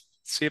right. Let's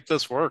see if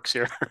this works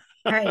here.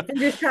 All right.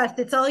 Fingers crossed.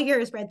 It's all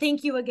yours, Brad.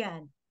 Thank you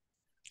again.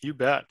 You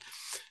bet.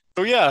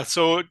 So yeah,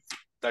 so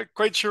not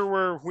quite sure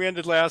where we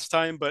ended last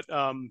time, but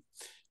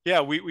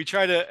yeah, we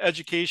try to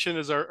education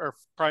as our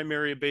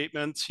primary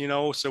abatement, you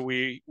know. So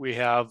we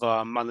have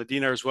on the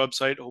DNR's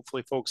website.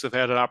 Hopefully, folks have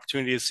had an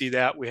opportunity to see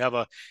that. We have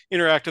a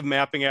interactive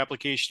mapping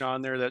application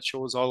on there that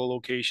shows all the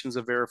locations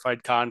of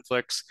verified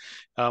conflicts.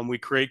 We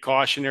create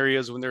caution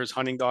areas when there's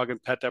hunting dog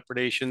and pet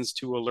depredations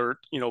to alert,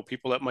 you know,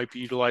 people that might be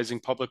utilizing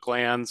public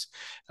lands.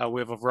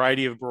 We have a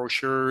variety of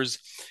brochures.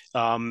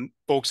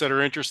 Folks that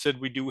are interested,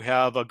 we do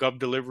have a Gov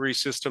delivery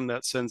system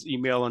that sends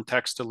email and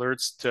text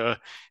alerts to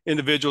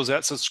individuals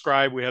that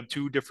subscribe. We have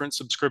two different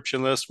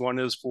subscription lists. One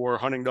is for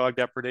hunting dog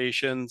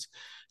depredations,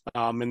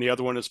 and the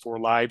other one is for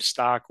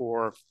livestock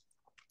or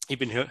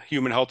even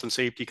human health and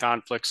safety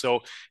conflicts.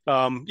 So,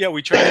 yeah,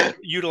 we try to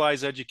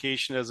utilize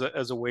education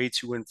as a way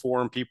to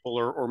inform people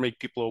or make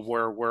people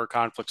aware where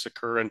conflicts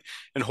occur and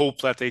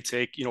hope that they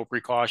take, you know,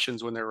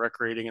 precautions when they're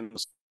recreating in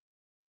the.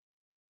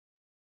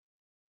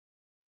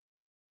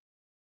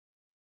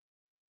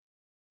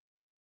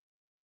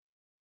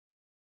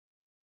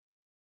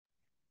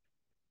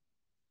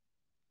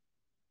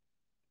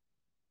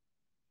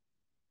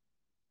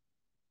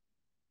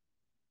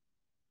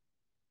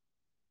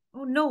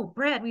 Oh no,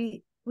 Brad,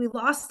 we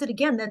lost it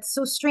again. That's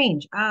so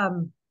strange.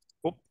 Oh,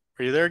 are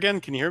you there again?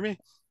 Can you hear me?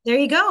 There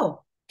you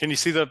go. Can you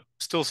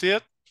still see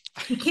it?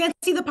 We can't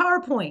see the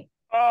PowerPoint.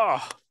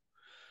 Oh,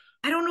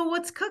 I don't know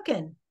what's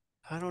cooking.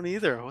 I don't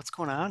either. What's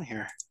going on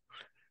here?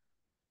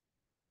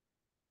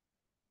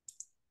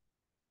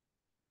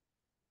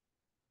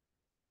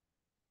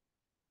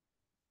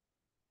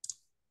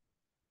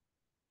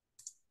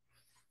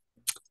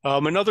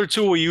 Another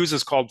tool we use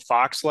is called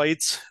Fox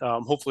Lights.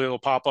 Hopefully, it'll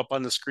pop up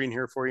on the screen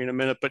here for you in a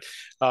minute. But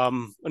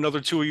another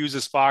tool we use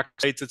is Fox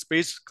Lights. It's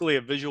basically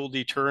a visual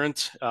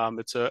deterrent.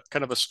 It's a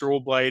kind of a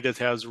strobe light. It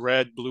has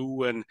red,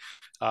 blue, and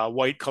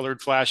white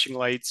colored flashing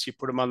lights. You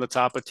put them on the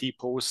top of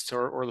T-posts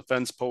or the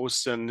fence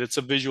posts, and it's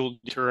a visual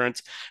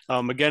deterrent.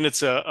 Again,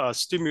 it's a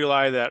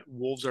stimuli that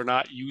wolves are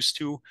not used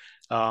to.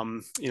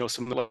 You know,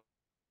 some.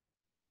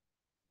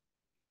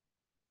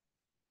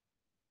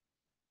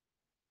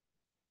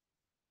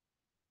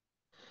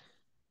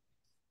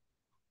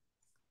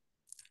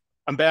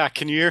 I'm back.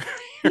 Can you hear?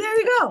 There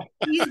you go.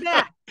 He's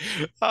back.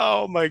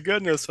 Oh my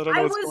goodness. I don't know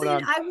I what's going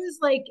wasn't, on. I was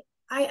like,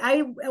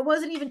 I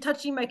wasn't even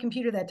touching my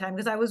computer that time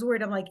because I was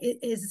worried. I'm like,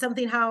 is it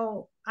something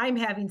how I'm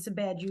having some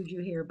bad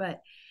juju here? But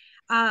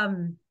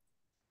um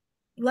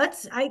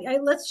let's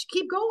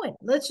keep going.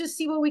 Let's just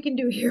see what we can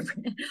do here.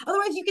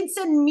 Otherwise, you can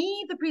send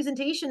me the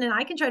presentation and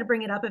I can try to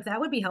bring it up if that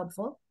would be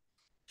helpful.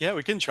 Yeah,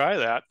 we can try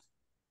that.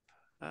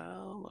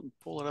 Let me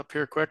pull it up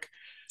here quick.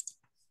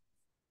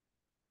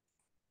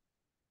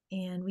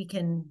 And we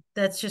can,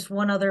 that's just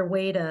one other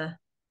way to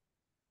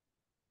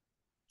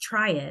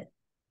try it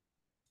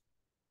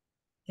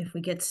if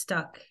we get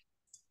stuck.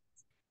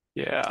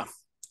 Yeah.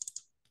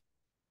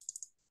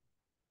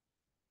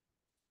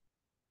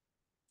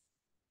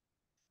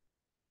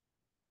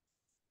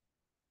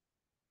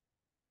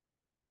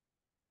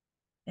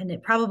 And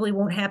it probably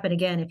won't happen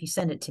again if you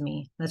send it to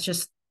me. That's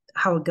just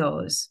how it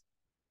goes.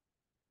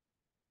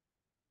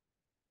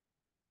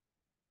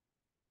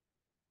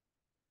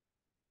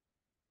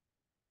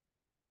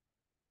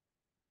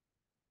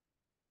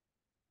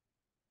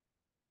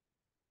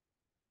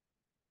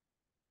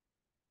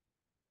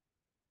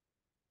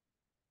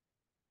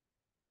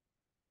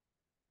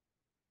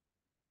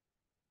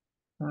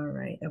 All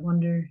right. I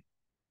wonder,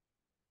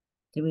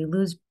 did we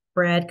lose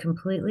Brad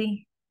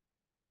completely?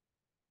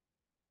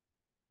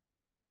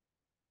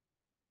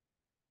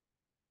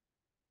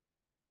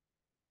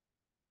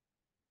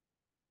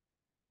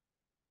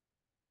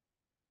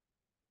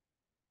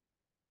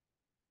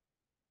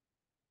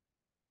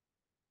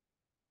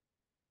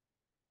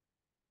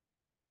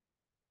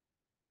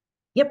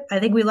 Yep, I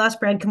think we lost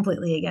Brad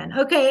completely again.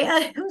 Okay,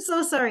 I'm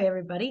so sorry,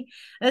 everybody.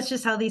 That's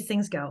just how these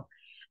things go.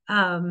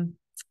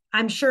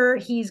 I'm sure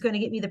he's going to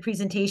get me the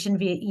presentation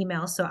via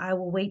email, so I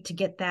will wait to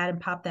get that and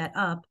pop that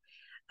up,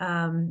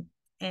 um,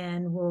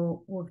 and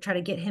we'll try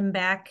to get him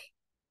back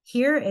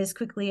here as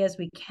quickly as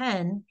we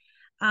can.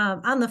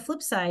 On the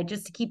flip side,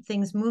 just to keep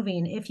things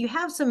moving, if you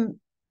have some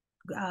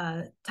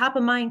top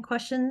of mind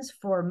questions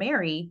for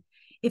Mary,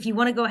 if you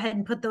want to go ahead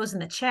and put those in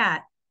the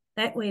chat,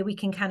 that way we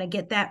can kind of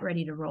get that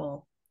ready to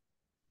roll.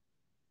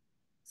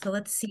 So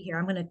let's see here.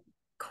 I'm going to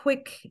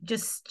quick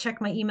just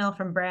check my email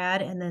from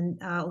Brad, and then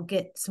I'll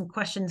get some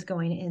questions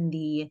going in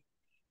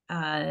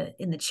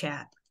the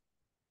chat.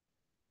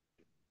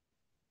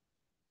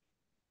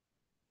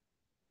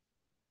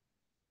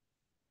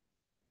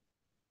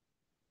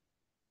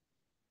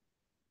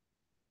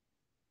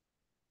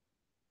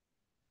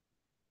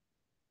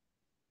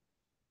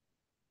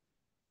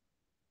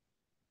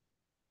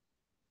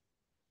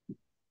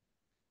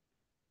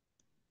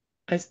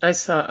 I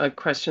saw a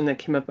question that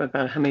came up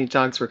about how many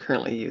dogs we're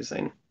currently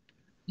using.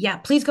 Yeah,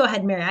 please go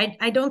ahead, Mary.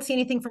 I don't see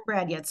anything from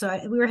Brad yet. So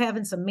we were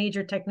having some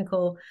major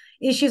technical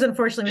issues,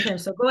 unfortunately, with him.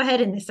 So go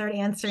ahead and start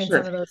answering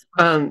Sure. some of those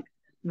questions. Um,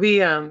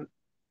 we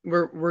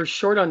we're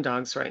short on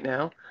dogs right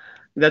now.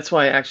 That's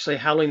why actually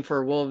Howling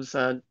for Wolves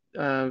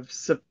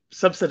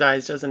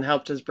subsidized us and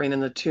helped us bring in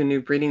the two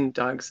new breeding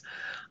dogs.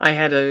 I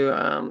had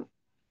to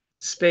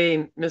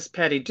spay Miss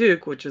Patty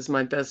Duke, which is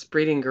my best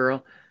breeding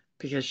girl,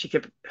 because she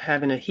kept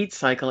having a heat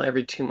cycle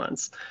every 2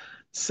 months.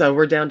 So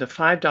we're down to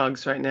 5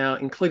 dogs right now,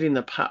 including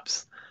the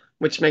pups,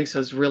 which makes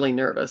us really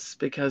nervous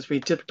because we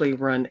typically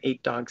run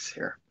 8 dogs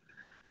here.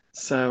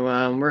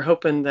 So we're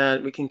hoping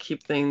that we can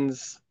keep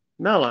things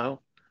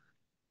mellow,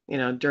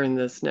 during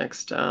this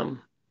next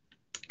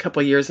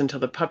couple years until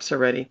the pups are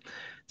ready.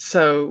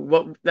 So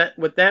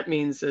what that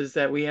means is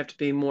that we have to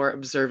be more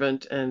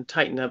observant and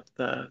tighten up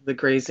the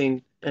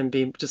grazing and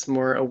be just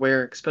more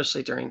aware,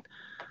 especially during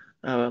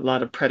a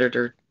lot of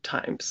predator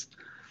times.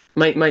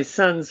 My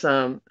sons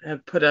have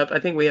put up. I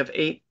think we have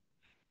 8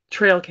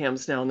 trail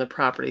cams now on the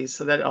property,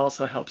 so that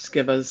also helps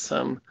give us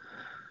some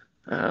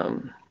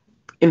um,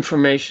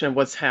 information of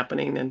what's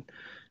happening. And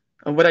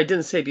what I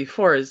didn't say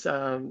before is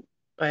I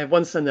have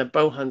one son that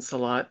bow hunts a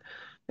lot,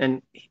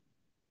 and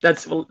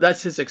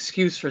that's his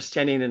excuse for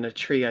standing in a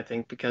tree, I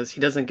think, because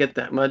he doesn't get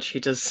that much.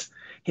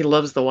 He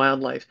loves the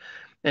wildlife,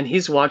 and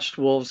he's watched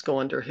wolves go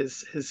under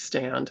his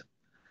stand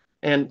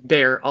and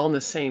bear all in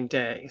the same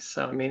day.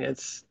 So I mean,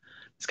 it's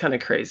kind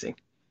of crazy,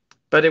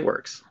 but it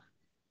works.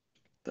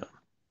 So,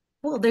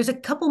 Well, there's a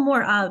couple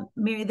more.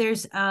 Mary,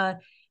 there's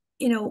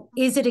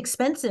is it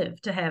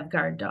expensive to have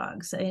guard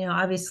dogs?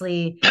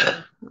 Obviously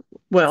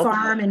well,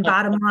 farm and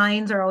bottom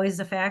lines are always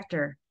a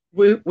factor.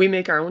 we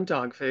make our own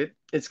dog food.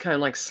 It's kind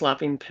of like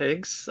slopping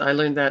pigs. I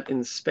learned that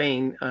in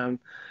Spain.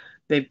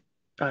 They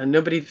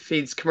Nobody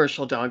feeds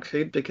commercial dog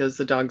food because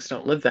the dogs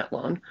don't live that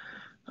long.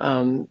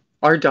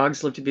 Our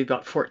dogs live to be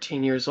about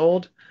 14 years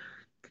old,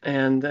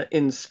 and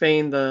in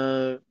Spain,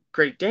 the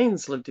Great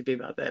Danes live to be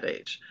about that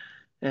age.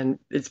 And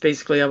it's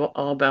basically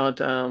all about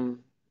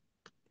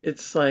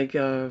it's like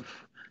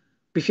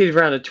we feed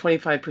around a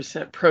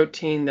 25%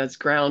 protein that's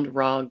ground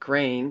raw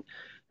grain,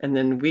 and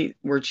then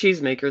we're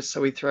cheesemakers,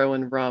 so we throw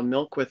in raw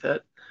milk with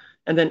it,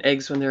 and then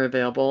eggs when they're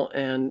available.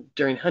 And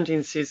during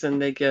hunting season,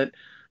 they get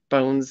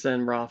bones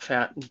and raw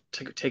fat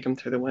to take them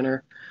through the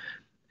winter.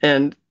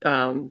 And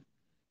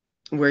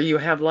where you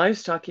have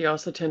livestock, you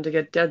also tend to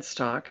get dead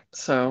stock,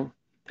 so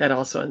that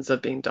also ends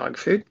up being dog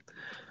food.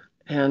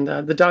 And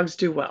the dogs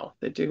do well.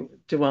 They do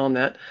well in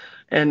that.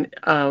 And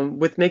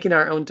with making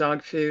our own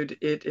dog food,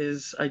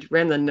 I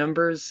ran the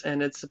numbers,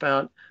 and it's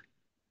about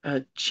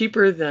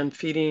cheaper than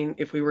feeding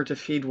if we were to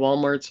feed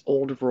Walmart's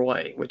Old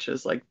Roy, which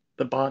is like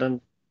the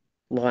bottom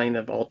line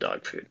of all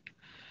dog food.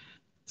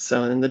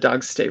 So then the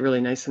dogs stay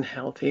really nice and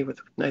healthy with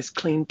nice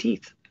clean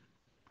teeth.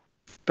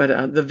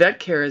 But the vet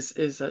care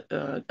is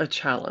a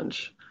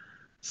challenge.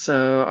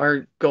 So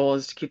our goal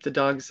is to keep the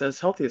dogs as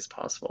healthy as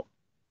possible.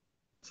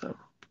 So.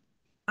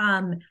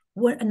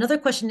 What another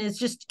question is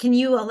just can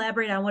you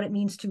elaborate on what it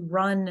means to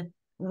run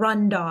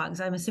dogs?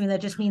 I'm assuming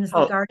that just means the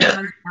Oh, guard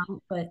dogs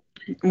out, but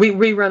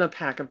we run a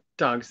pack of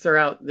dogs. They're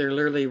out. They're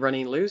literally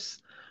running loose.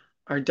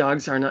 Our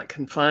dogs are not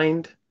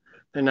confined.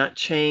 They're not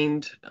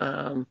chained.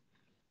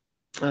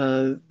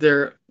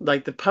 They're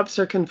like the pups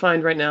are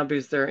confined right now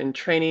because they're in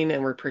training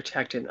and we're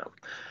protecting them.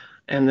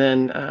 And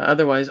then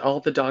otherwise, all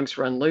the dogs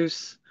run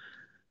loose,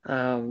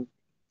 um,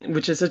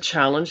 which is a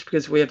challenge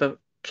because we have a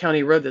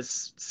county road that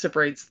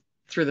separates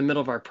through the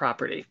middle of our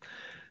property.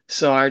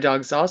 So our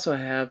dogs also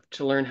have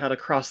to learn how to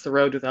cross the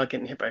road without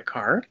getting hit by a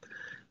car,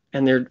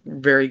 and they're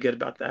very good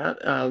about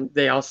that.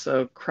 They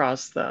also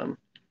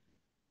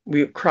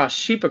we cross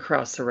sheep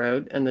across the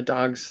road, and the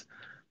dogs.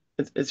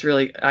 It's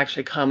really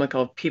actually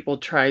comical. People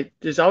try.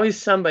 There's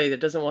always somebody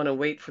that doesn't want to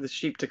wait for the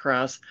sheep to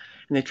cross,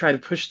 and they try to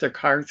push their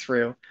car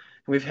through. And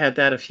we've had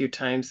that a few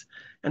times,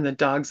 and the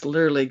dogs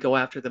literally go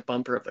after the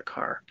bumper of the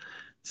car.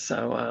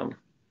 So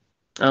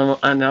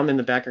and I'm in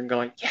the background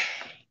going, "Yay!"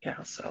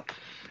 Yeah. So,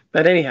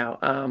 but anyhow,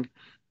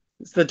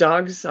 the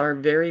dogs are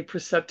very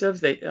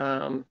perceptive.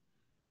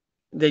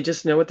 They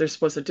just know what they're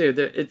supposed to do.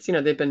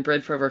 They've been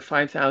bred for over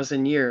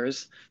 5,000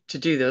 years to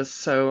do this.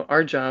 So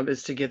our job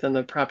is to give them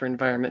the proper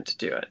environment to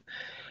do it.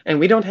 And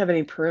we don't have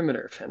any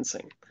perimeter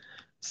fencing.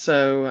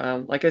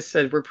 So, like I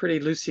said, we're pretty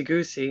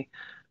loosey-goosey,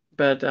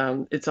 but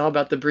it's all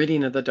about the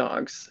breeding of the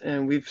dogs.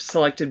 And we've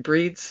selected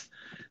breeds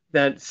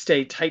that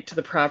stay tight to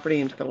the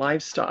property and to the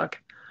livestock.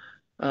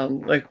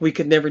 Like we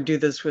could never do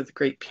this with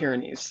Great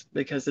Pyrenees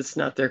because it's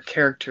not their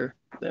character.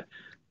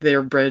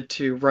 They're bred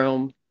to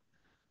roam,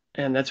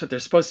 and that's what they're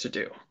supposed to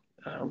do.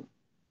 Um,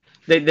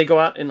 they go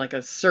out in like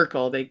a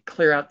circle. They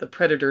clear out the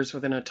predators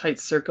within a tight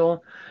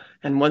circle,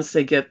 and once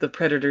they get the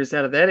predators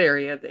out of that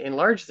area, they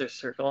enlarge their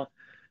circle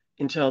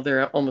until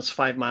they're almost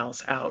 5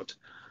 miles out.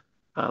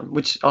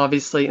 Which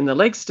obviously in the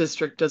Lakes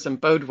District doesn't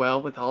bode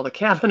well with all the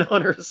cabin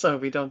owners, so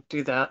we don't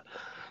do that.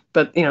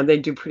 But they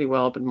do pretty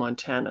well up in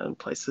Montana and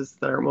places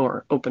that are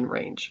more open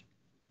range.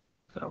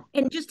 So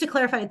And just to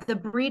clarify, the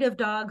breed of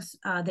dogs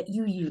that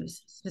you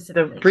use the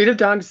specifically. breed of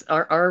dogs,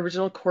 our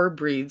original core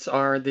breeds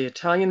are the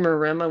Italian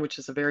Maremma, which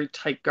is a very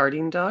tight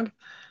guarding dog,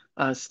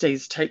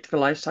 stays tight to the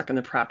livestock and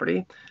the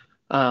property.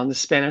 The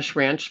Spanish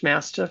Ranch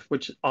Mastiff,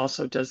 which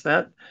also does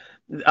that.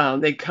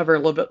 They cover a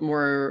little bit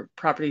more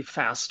property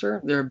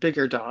faster. They're a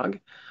bigger dog.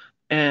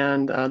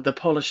 And the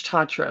Polish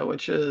Tatra,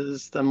 which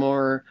is the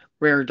more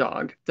rare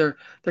dog. They're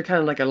kind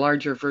of like a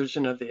larger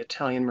version of the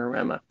Italian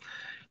Maremma.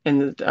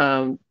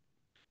 And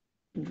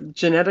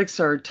genetics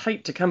are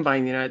tight to come by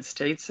in the United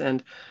States.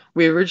 And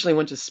we originally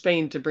went to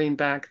Spain to bring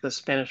back the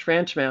Spanish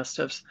Ranch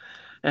Mastiffs.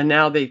 And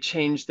now they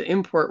changed the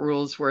import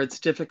rules where it's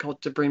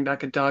difficult to bring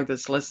back a dog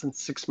that's less than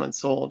 6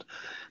 months old.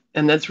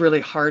 And that's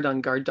really hard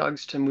on guard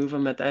dogs to move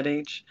them at that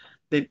age.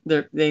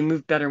 They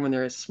move better when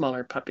they're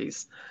smaller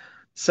puppies.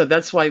 So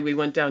that's why we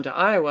went down to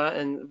Iowa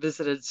and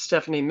visited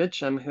Stephanie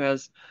Mitchum, who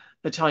has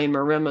Italian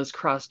Maremmas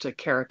crossed to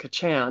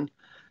Karakachan,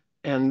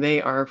 and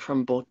they are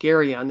from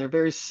Bulgaria, and they're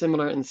very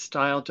similar in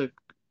style to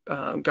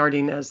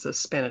guarding as the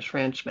Spanish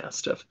Ranch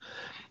Mastiff.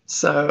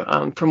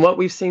 So from what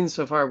we've seen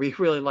so far, we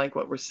really like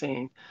what we're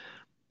seeing,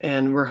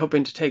 and we're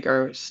hoping to take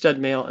our stud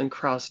male and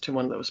cross to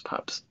one of those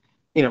pups,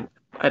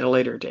 at a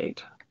later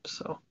date.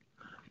 So.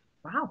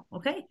 Wow.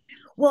 Okay.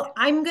 Well,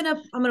 I'm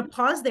gonna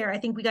pause there. I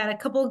think we got a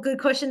couple of good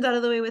questions out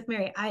of the way with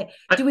Mary.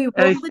 Do we roll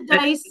I, the I,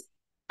 dice?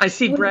 I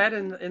see With, Brad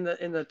in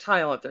the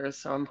tile up there,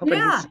 so I'm hoping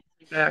yeah.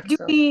 he's back. Do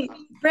So. we,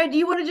 Brad? Do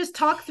you want to just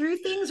talk through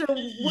things, or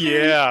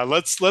Yeah,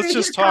 let's where's your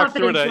just talk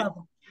through confidence it.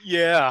 level?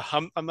 Yeah,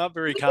 I'm not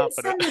very We can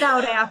confident. send it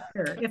out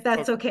after if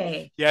that's Okay.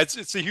 okay. Yeah,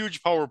 it's a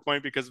huge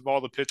PowerPoint because of all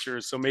the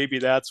pictures, so maybe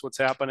that's what's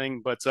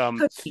happening. Could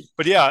be.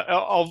 But yeah,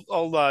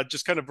 I'll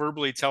just kind of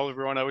verbally tell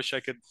everyone. I wish I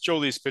could show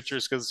these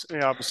pictures because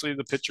obviously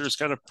the pictures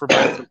kind of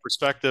provide some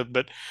perspective.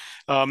 But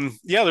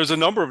yeah, there's a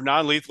number of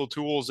non-lethal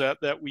tools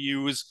that we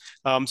use.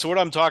 So what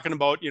I'm talking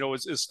about,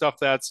 is stuff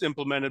that's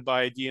implemented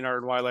by DNR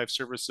and Wildlife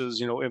Services.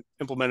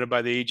 Implemented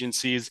by the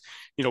agencies.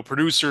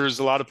 Producers.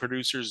 A lot of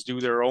producers do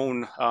their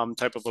own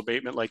type of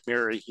abatement, like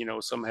Mary.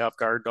 Some have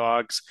guard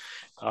dogs.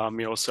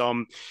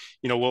 Some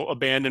will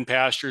abandon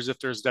pastures if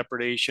there's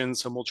depredation.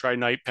 Some will try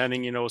night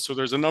penning. So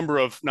there's a number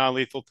of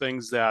non-lethal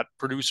things that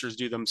producers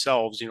do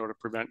themselves, to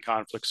prevent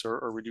conflicts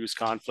or reduce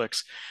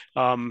conflicts.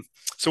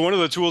 So one of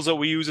the tools that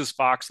we use is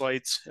fox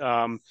lights.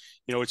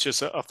 It's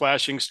just a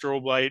flashing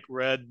strobe light,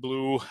 red,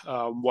 blue,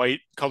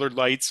 white colored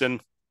lights. And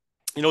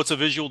it's a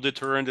visual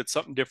deterrent. It's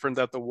something different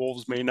that the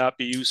wolves may not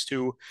be used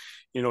to.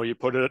 You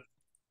put it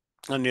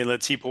on the inlet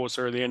T-posts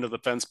or the end of the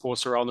fence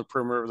posts around the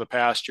perimeter of the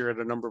pasture at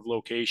a number of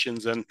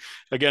locations. And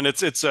again,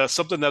 it's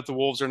something that the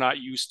wolves are not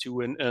used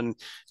to, and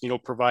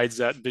provides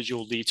that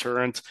visual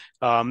deterrent.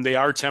 They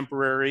are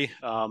temporary.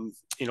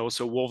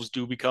 So wolves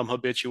do become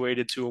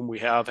habituated to them. We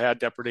have had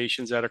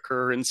depredations that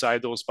occur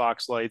inside those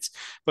box lights,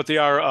 but they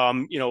are,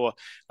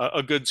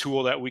 a good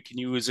tool that we can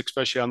use,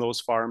 especially on those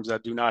farms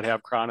that do not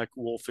have chronic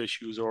wolf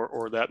issues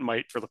or that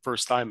might for the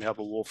first time have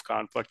a wolf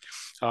conflict.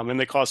 And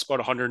they cost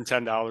about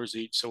 $110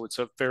 each. So it's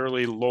a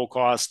fairly low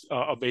cost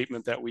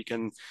abatement that we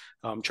can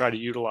try to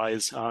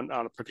utilize on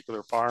a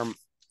particular farm.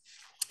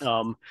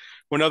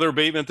 One other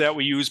abatement that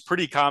we use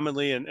pretty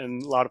commonly, and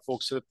a lot of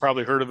folks have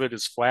probably heard of it,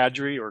 is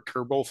flagry or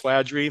turbo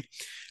flagry.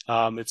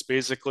 It's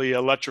basically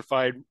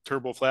electrified.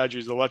 Turbo flagry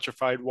is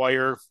electrified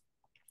wire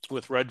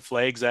with red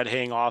flags that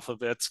hang off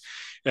of it.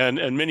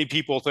 And many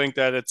people think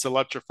that it's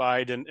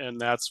electrified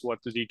and that's what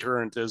the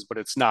deterrent is, but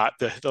it's not.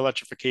 The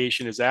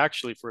electrification is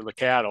actually for the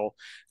cattle.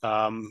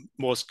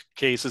 Most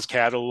cases,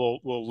 cattle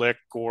will lick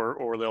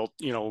or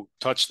they'll,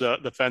 touch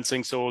the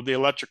fencing. So the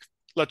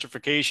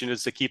electrification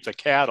is to keep the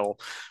cattle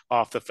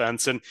off the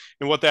fence. And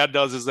what that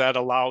does is that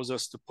allows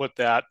us to put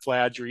that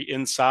flagry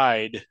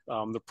inside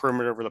the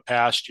perimeter of the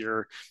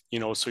pasture,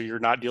 so you're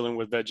not dealing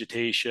with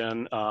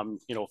vegetation,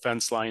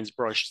 fence lines,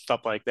 brush,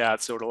 stuff like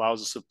that. So it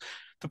allows us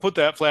to put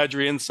that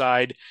flagry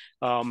inside.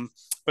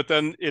 But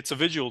then it's a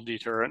visual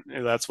deterrent.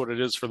 And that's what it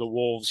is for the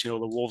wolves. The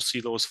wolves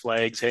see those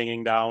flags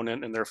hanging down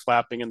and they're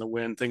flapping in the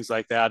wind, things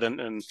like that.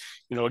 And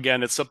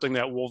again, it's something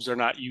that wolves are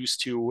not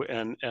used to,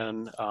 and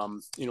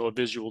a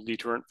visual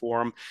deterrent for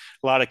them.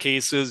 A lot of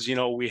cases,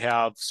 we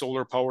have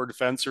solar powered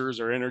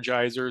defensors or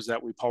energizers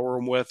that we power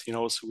them with,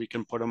 so we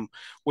can put them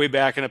way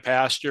back in a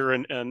pasture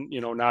and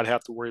not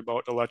have to worry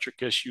about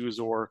electric issues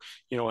or,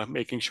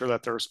 making sure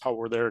that there's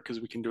power there because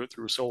we can do it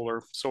through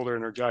solar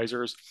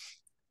energizers.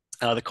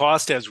 The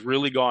cost has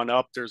really gone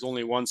up. There's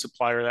only one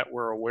supplier that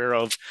we're aware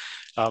of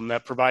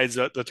that provides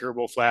the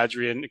turbo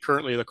flagry, and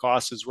currently the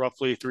cost is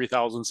roughly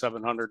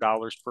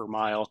 $3,700 per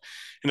mile.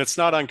 And it's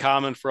not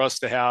uncommon for us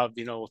to have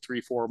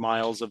 3-4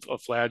 miles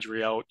of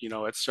flagry out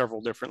at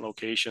several different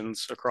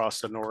locations across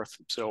the north.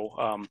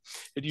 So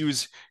we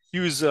use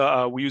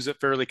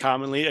it fairly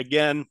commonly.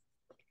 Again,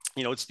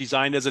 it's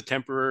designed as a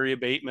temporary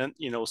abatement,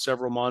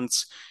 several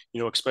months,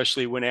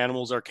 especially when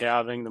animals are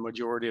calving. The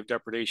majority of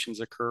depredations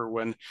occur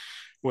when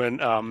when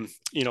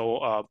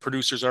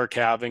producers are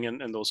calving,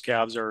 and those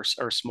calves are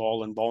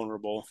small and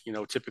vulnerable.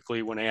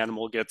 Typically when an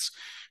animal gets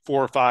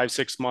 4 or 5,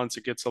 6 months,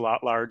 it gets a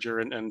lot larger,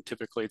 and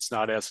typically it's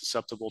not as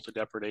susceptible to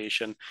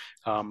depredation.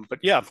 But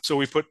yeah, so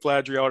we put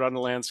Fladry out on the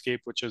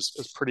landscape, which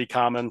is pretty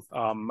common.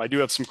 I do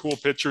have some cool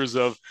pictures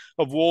of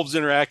wolves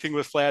interacting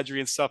with Fladry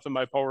and stuff in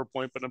my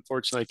PowerPoint, but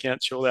unfortunately I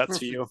can't show that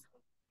to you.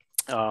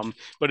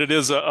 But it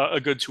is a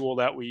good tool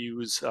that we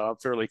use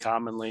fairly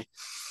commonly.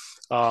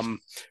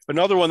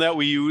 Another one that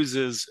we use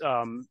is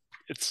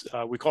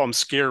we call them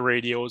scare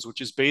radios,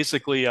 which is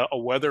basically a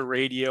weather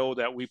radio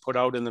that we put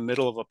out in the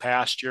middle of a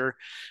pasture.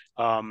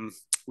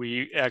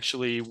 We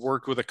actually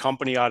worked with a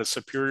company out of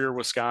Superior,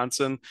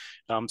 Wisconsin.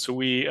 So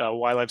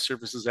Wildlife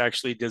Services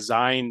actually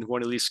designed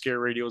one of these scare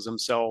radios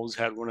themselves,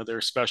 had one of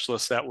their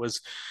specialists that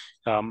was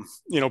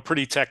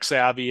pretty tech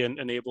savvy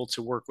and able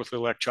to work with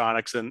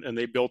electronics, and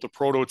they built a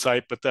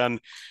prototype, but then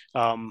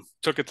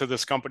took it to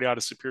this company out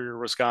of Superior,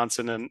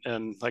 Wisconsin.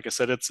 And like I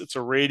said, it's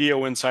a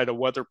radio inside a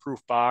weatherproof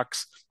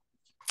box.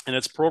 And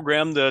it's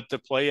programmed to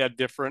play at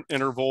different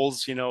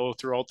intervals,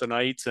 throughout the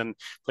night, and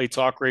play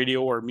talk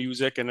radio or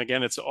music. And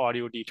again, it's an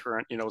audio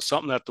deterrent,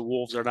 something that the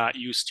wolves are not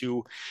used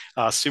to.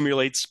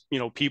 Simulates,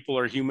 people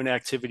or human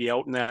activity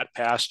out in that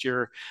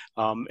pasture.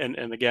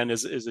 And again,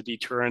 is a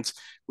deterrent.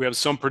 We have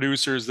some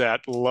producers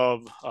that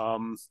love,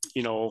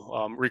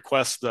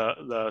 request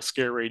the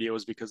scare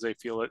radios because they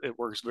feel it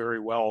works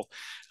very well.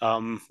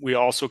 We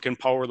also can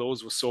power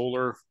those with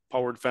solar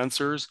powered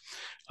fencers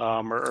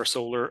or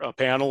solar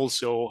panels.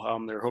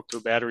 So they're hooked to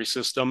a battery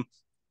system.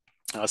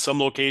 Some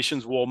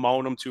locations we'll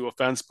mount them to a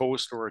fence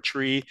post or a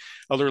tree.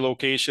 Other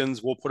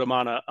locations we'll put them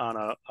on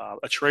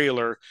a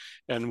trailer,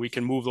 and we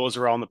can move those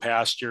around the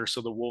pasture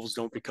so the wolves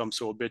don't become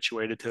so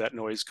habituated to that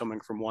noise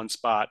coming from one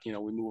spot. We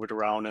move it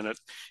around, and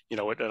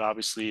it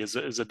obviously is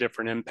a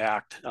different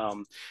impact.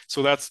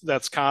 So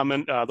that's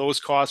common. Those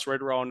cost right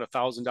around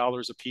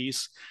 $1,000 a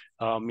piece.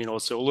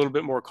 So a little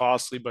bit more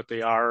costly, but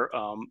they are,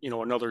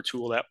 another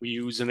tool that we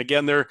use. And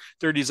again,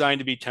 they're designed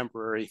to be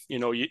temporary.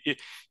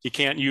 You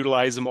can't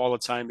utilize them all the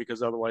time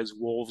because otherwise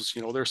wolves,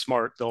 they're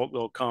smart.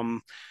 They'll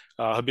come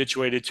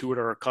habituated to it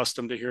or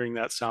accustomed to hearing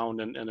that sound,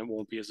 and it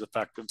won't be as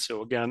effective.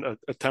 So again,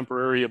 a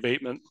temporary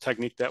abatement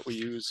technique that we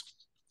use.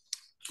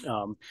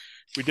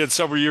 We did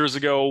several years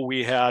ago.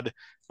 We had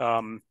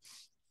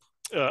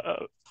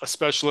a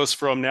specialist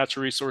from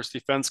Natural Resource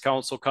Defense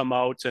Council come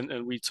out,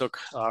 and we took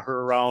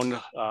her around.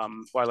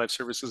 Wildlife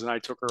Services and I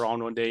took her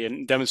around one day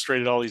and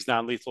demonstrated all these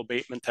non-lethal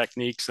abatement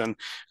techniques. And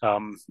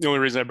the only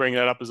reason I bring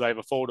that up is I have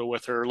a photo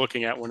with her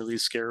looking at one of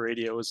these scare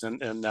radios,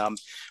 and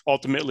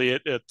ultimately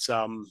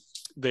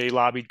they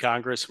lobbied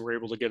Congress and were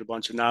able to get a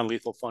bunch of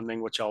non-lethal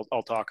funding, which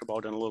I'll talk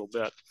about in a little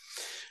bit.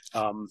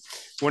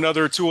 One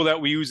other tool that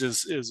we use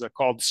is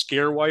called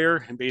scare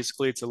wire, and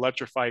basically it's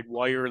electrified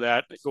wire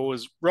that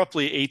goes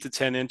roughly 8 to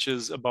 10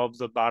 inches above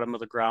the bottom of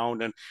the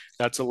ground, and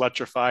that's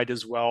electrified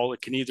as well.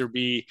 It can either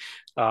be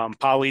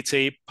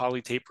polytape.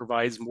 Polytape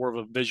provides more of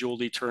a visual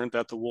deterrent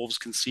that the wolves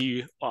can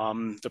see.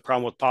 The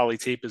problem with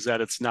polytape is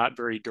that it's not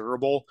very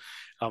durable.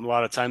 A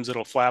lot of times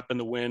it'll flap in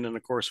the wind, and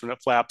of course when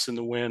it flaps in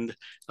the wind,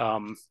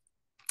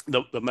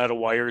 the metal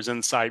wires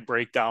inside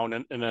break down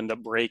and end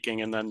up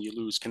breaking, and then you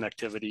lose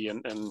connectivity,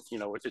 and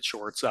it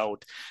shorts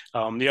out.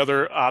 The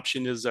other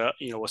option is a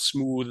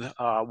smooth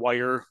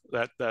wire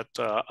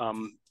that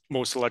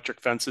most electric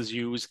fences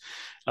use.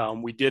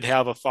 We did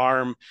have a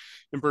farm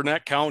in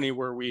Burnett County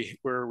where we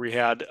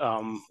had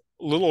a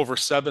little over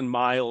 7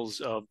 miles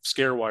of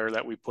scare wire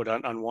that we put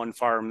on one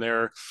farm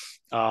there.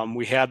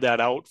 We had that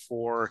out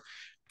for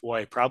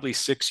probably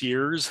 6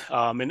 years.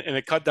 And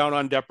it cut down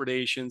on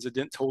depredations. It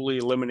didn't totally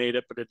eliminate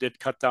it, but it did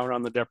cut down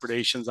on the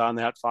depredations on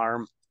that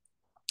farm.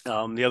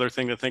 The other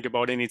thing to think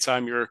about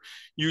anytime you're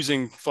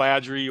using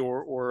Fladry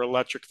or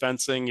electric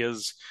fencing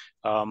is,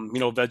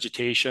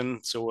 vegetation.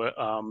 So,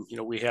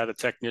 we had a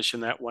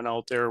technician that went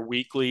out there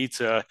weekly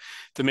to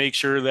make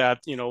sure that,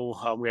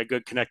 we had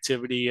good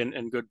connectivity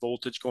and good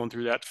voltage going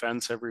through that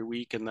fence every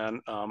week. And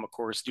then, of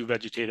course, do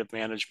vegetative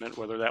management,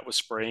 whether that was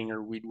spraying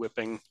or weed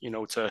whipping,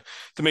 to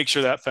make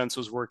sure that fence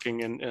was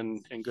working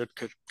in good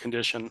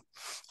condition.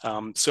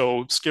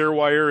 So scare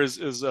wire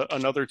is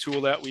another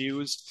tool that we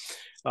use.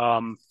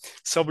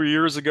 Several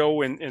years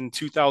ago in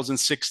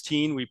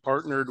 2016, we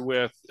partnered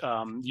with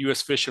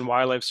U.S. Fish and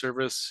Wildlife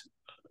Service,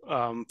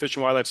 and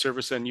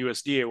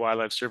USDA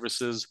Wildlife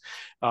Services,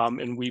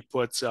 and we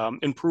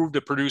improved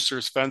the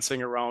producer's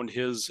fencing around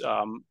his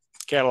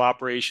cattle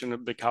operation, a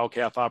big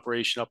cow-calf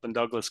operation up in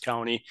Douglas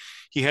County.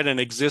 He had an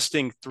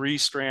existing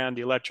 3-strand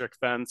electric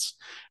fence,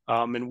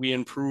 and we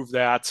improved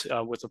that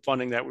with the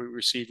funding that we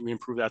received. We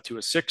improved that to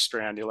a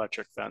 6-strand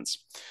electric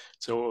fence.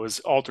 So it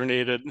was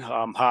alternated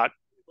hot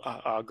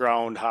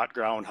ground, hot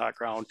ground, hot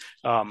ground.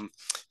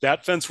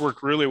 That fence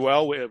worked really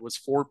well. It was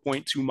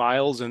 4.2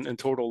 miles in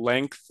total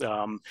length.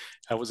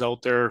 I was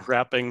out there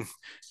wrapping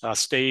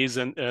stays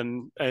and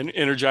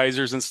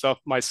energizers and stuff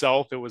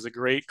myself. It was a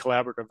great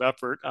collaborative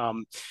effort.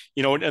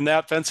 And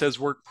that fence has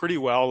worked pretty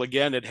well.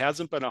 Again, it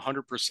hasn't been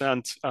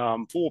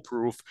 100%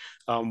 foolproof.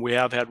 We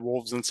have had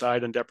wolves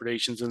inside and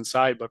depredations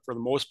inside, but for the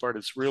most part,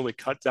 it's really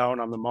cut down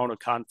on the amount of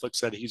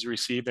conflicts that he's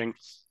receiving.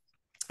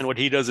 And what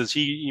he does is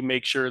he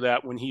makes sure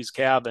that when he's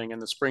calving in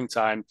the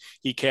springtime,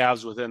 he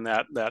calves within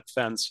that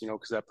fence,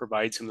 because that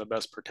provides him the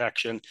best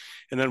protection.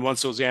 And then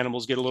once those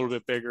animals get a little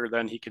bit bigger,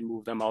 then he can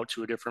move them out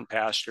to a different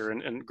pasture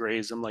and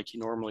graze them like he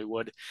normally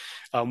would.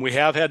 We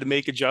have had to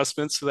make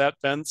adjustments to that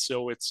fence.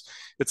 So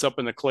it's up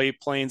in the clay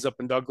plains up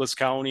in Douglas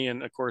County.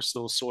 And of course,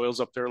 those soils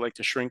up there like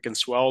to shrink and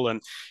swell.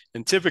 And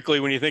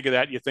typically when you think of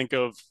that, you think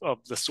of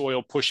the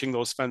soil pushing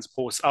those fence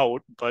posts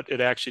out, but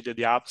it actually did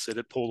the opposite.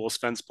 It pulled those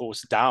fence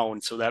posts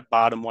down. So that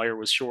bottom wire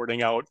was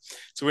shorting out.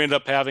 So we ended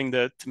up having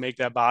to make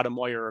that bottom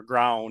wire a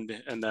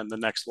ground. And then the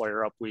next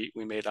wire up, we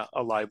made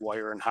a live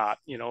wire and hot,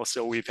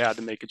 so we've had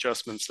to make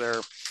adjustments there.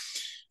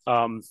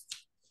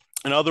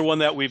 Another one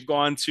that we've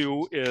gone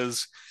to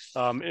is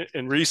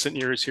in recent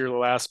years here, the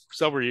last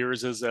several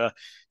years, is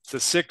it's a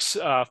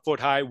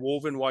 6-foot high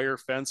woven wire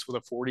fence with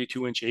a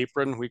 42-inch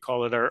apron. We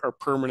call it our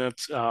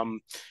permanent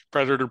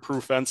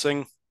predator-proof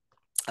fencing.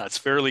 It's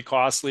fairly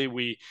costly.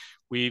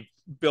 We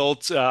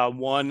built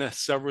one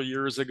several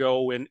years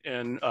ago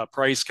in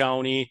Price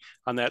County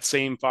on that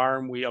same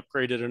farm. We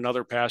upgraded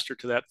another pasture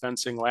to that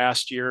fencing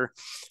last year.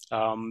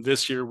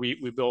 This year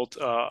we built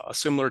a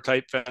similar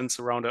type fence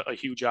around a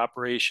huge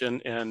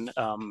operation in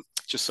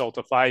just south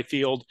of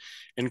Fifield.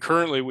 And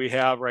currently we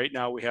have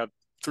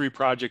 3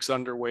 projects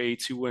underway,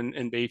 2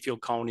 in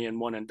Bayfield County and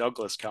 1 in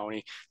Douglas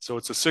County. So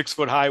it's a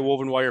 6-foot high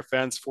woven wire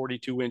fence,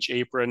 42-inch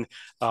apron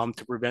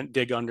to prevent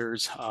dig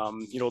unders.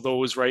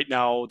 Those right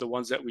now, the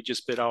ones that we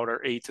just bid out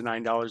are $8 to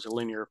 $9 a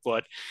linear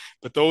foot.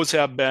 But those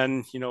have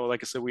been,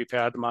 like I said, we've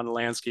had them on the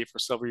landscape for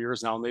several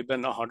years now, and they've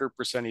been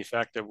 100%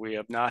 effective. We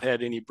have not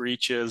had any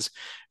breaches.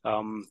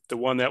 The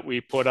one that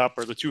we put up,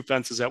 or the 2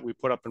 fences that we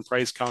put up in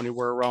Price County,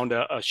 were around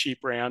a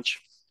sheep ranch.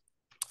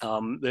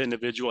 The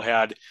individual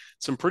had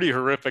some pretty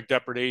horrific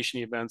depredation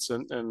events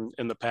in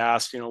the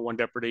past. One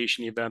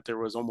depredation event, there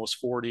was almost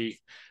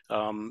 40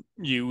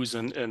 ewes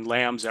and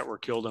lambs that were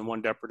killed in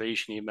one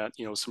depredation event.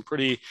 Some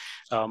pretty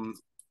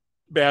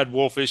bad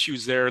wolf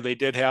issues there. They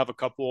did have a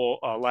couple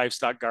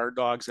livestock guard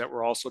dogs that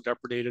were also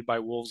depredated by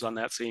wolves on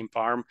that same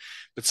farm.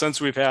 But since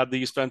we've had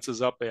these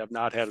fences up, they have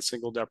not had a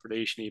single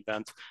depredation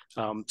event.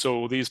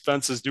 So these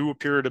fences do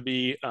appear to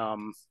be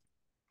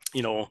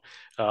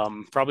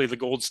probably the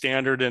gold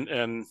standard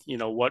and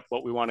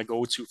what we want to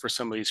go to for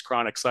some of these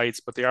chronic sites,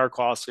 but they are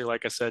costly.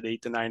 Like I said,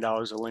 $8 to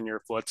 $9 a linear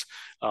foot.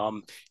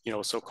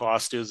 So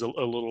cost is a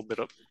little bit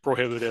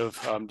prohibitive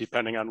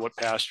depending on what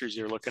pastures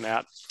you're looking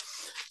at.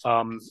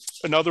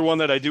 Another one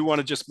that I do want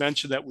to just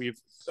mention that we've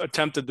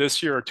attempted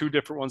this year, or 2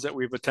 different ones that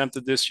we've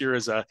attempted this year,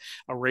 is a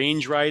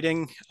range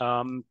riding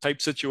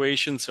type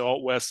situation. So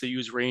out west, they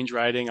use range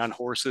riding on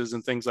horses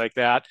and things like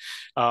that.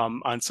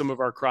 On some of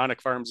our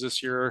chronic farms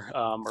this year,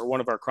 or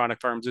one of our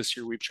chronic farms this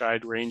year, we've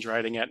tried range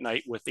riding at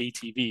night with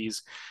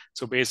ATVs.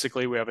 So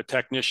basically we have a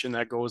technician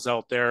that goes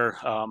out there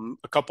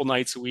a couple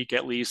nights a week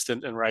at least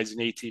and rides an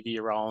ATV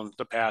around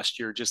the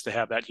pasture just to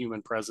have that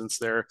human presence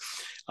there.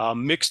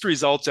 Mixed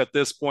results at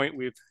this point.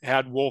 We've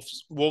had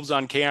wolves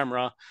on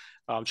camera,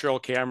 trail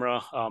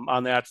camera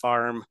on that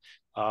farm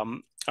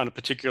on a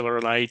particular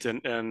night,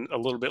 and a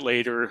little bit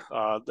later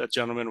that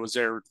gentleman was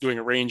there doing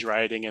a range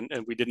riding,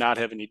 and we did not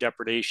have any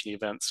depredation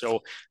events.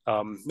 So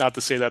not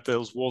to say that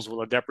those wolves will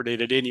have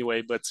depredated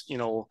anyway, but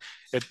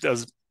it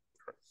does,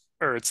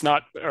 or it's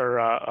not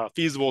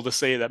feasible to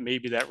say that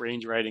maybe that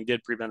range riding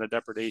did prevent a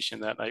depredation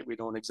that night. We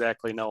don't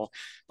exactly know,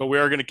 but we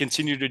are going to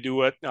continue to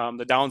do it.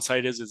 The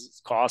downside is it's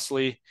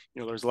costly.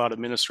 There's a lot of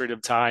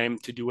administrative time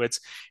to do it.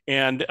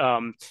 And,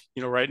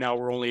 right now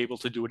we're only able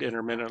to do it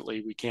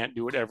intermittently. We can't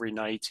do it every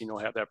night,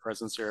 have that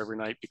presence there every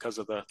night because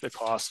of the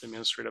cost,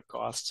 administrative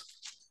costs.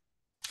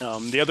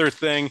 The other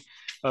thing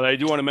that I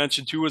do want to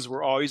mention too, is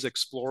we're always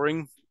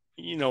exploring,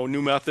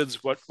 new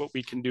methods, what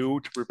we can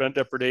do to prevent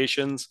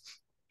depredations.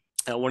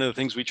 One of the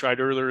things we tried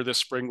earlier this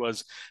spring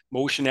was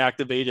motion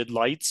activated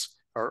lights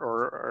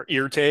or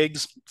ear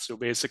tags. So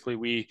basically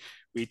we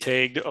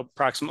tagged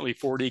approximately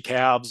 40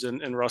 calves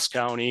in Russ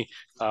County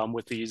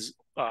with these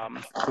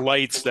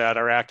lights that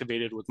are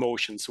activated with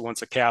motion. So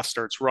once a calf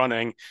starts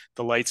running,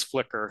 the lights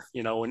flicker,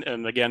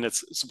 and again,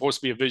 it's supposed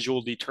to be a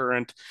visual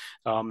deterrent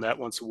that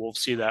once the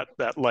wolves see that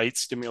light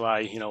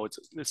stimuli,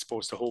 it's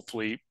supposed to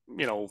hopefully,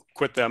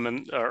 quit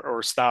them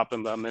or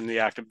stopping them in the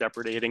act of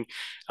depredating.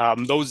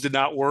 Those did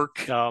not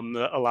work.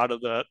 A lot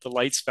of the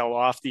lights fell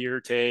off the ear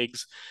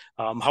tags.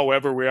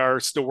 However, we are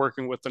still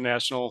working with the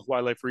National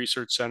Wildlife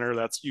Research Center,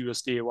 that's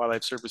USDA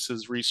Wildlife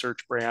Services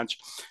research branch,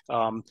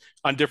 on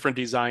different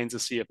designs to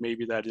see if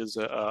maybe that is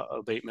a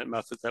abatement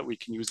method that we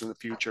can use in the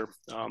future.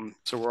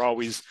 So we're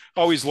always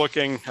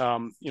looking,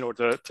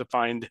 to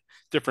find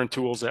different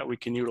tools that we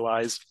can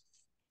utilize.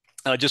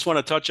 I just want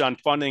to touch on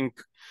funding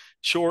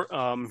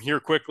here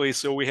quickly.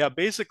 So we have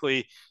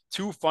basically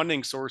two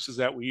funding sources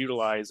that we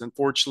utilize.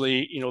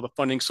 Unfortunately, the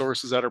funding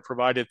sources that are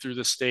provided through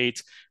the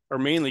state are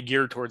mainly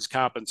geared towards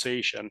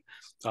compensation.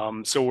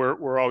 So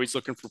we're always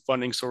looking for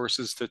funding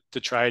sources to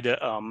try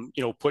to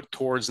put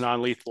towards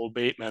non-lethal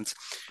abatements.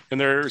 And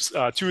there's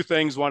two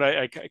things. One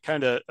I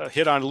kind of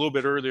hit on a little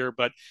bit earlier,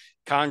 but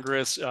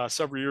Congress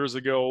several years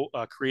ago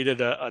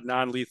created a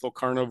non-lethal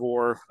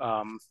carnivore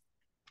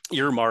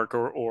earmark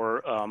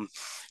or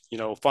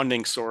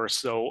funding source.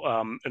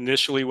 So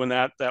initially, when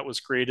that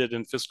was created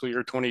in fiscal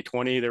year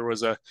 2020, there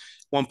was a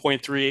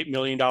 $1.38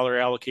 million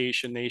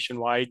allocation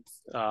nationwide,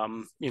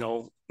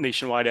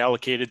 nationwide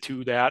allocated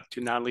to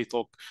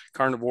non-lethal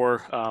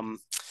carnivore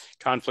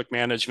conflict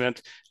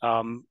management.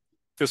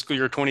 Fiscal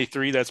year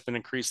 23, that's been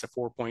increased to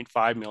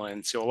 4.5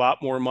 million. So a lot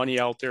more money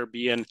out there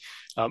being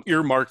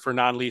earmarked for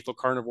non-lethal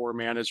carnivore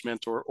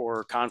management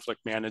or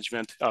conflict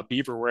management.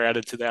 Beaver were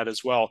added to that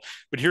as well.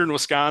 But here in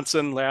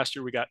Wisconsin, last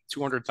year we got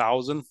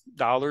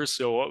 $200,000,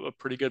 so a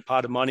pretty good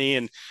pot of money.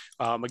 And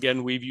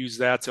again, we've used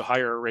that to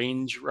hire a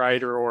range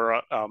rider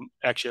or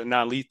actually a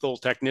non-lethal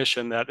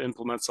technician that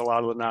implements a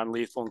lot of the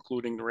non-lethal,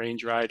 including the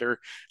range rider.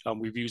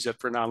 We've used it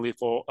for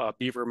non-lethal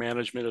beaver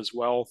management as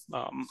well,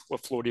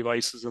 with flow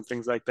devices and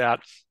things like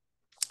that.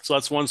 So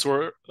that's one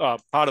sort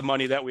of pot of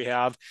money that we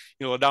have.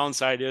 The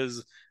downside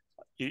is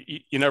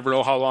you never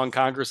know how long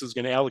Congress is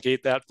going to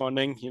allocate that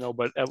funding,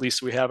 but at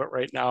least we have it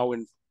right now,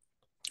 and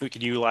we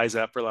can utilize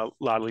that for a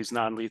lot of these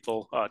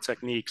non-lethal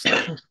techniques.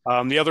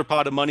 The other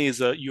pot of money is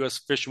the U.S.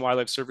 Fish and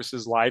Wildlife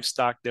Services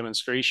Livestock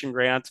Demonstration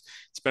Grant.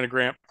 It's been a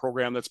grant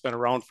program that's been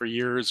around for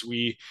years.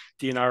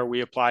 DNR, we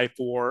apply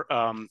for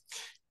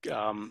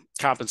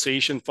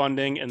compensation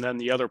funding, and then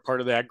the other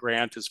part of that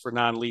grant is for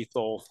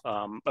non-lethal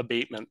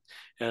abatement.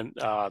 And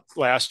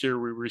last year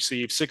we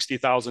received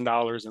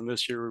 $60,000, and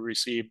this year we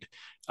received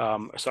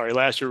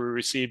last year we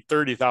received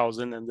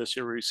 $30,000, and this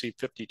year we received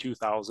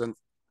 $52,000.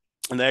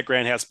 And that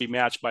grant has to be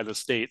matched by the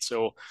state.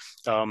 So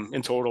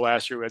in total,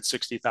 last year we had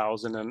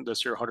 $60,000, and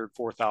this year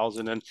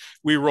 $104,000. And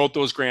we wrote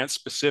those grants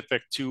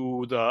specific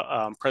to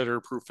the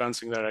predator-proof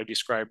fencing that I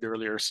described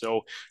earlier.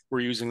 So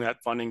we're using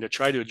that funding to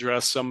try to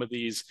address some of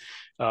these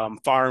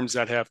farms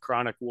that have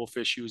chronic wolf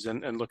issues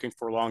and looking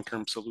for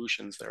long-term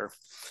solutions there.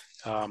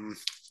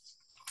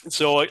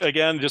 So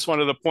again, just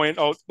wanted to point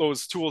out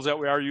those tools that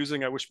we are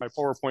using. I wish my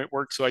PowerPoint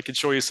worked so I could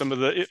show you some of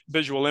the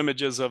visual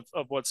images of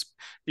what's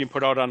being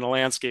put out on the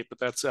landscape, but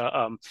that's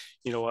a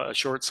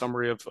short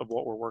summary of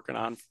what we're working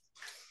on.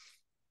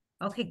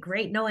 Okay,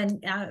 great. No,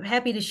 and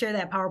happy to share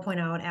that PowerPoint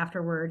out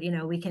afterward.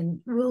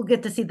 We'll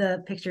get to see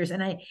the pictures,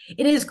 and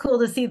it is cool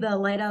to see the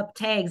light up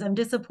tags. I'm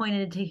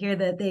disappointed to hear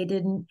that they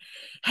didn't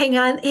hang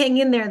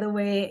in there the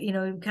way,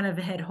 kind of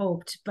had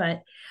hoped.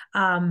 But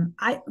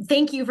I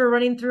thank you for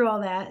running through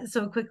all that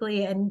so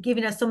quickly and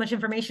giving us so much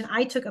information.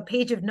 I took a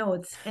page of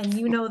notes, and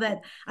that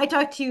I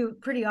talk to you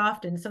pretty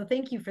often. So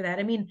thank you for that.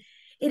 I mean,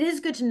 it is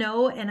good to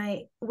know, and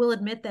I will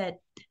admit that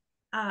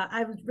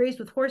I was raised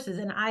with horses,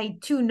 and I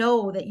too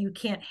know that you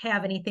can't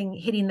have anything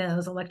hitting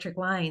those electric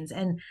lines.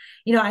 And,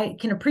 I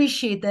can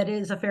appreciate that it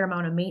is a fair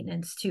amount of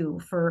maintenance too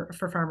for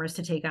farmers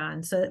to take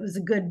on. So it was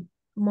a good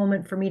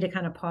moment for me to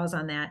kind of pause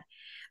on that.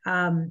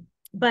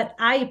 But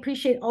I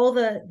appreciate all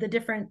the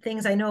different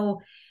things. I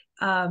know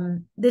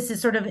this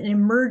is sort of an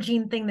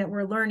emerging thing that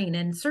we're learning.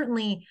 And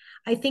certainly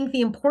I think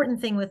the important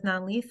thing with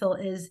non-lethal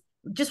is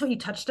just what you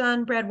touched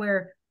on, Brad,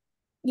 where,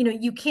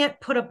 you can't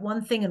put up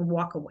one thing and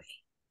walk away.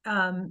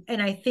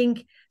 And I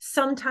think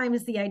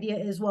sometimes the idea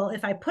is, well,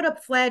 if I put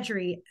up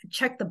flaggery,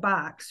 check the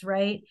box,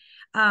 right?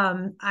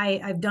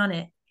 I've done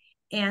it.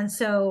 And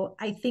so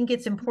I think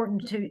it's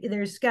important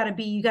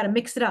you got to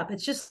mix it up.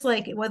 It's just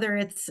like whether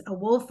it's a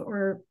wolf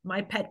or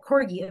my pet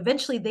corgi,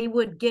 eventually they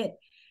would get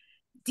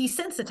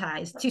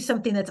desensitized to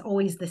something that's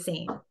always the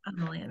same on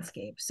the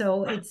landscape.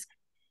 So it's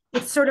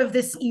sort of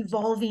this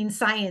evolving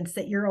science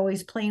that you're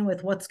always playing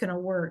with what's going to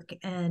work.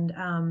 And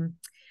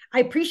I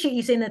appreciate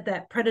you saying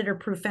that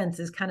predator-proof fence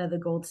is kind of the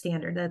gold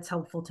standard. That's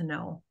helpful to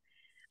know.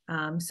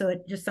 So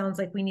it just sounds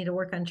like we need to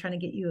work on trying to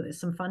get you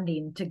some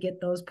funding to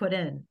get those put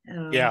in.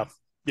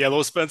 Yeah,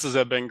 those fences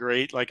have been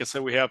great. Like I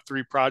said, we have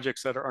 3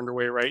 projects that are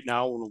underway right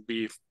now and will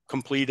be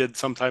completed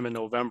sometime in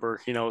November.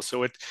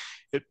 So it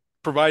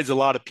provides a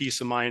lot of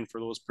peace of mind for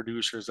those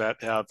producers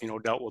that have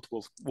dealt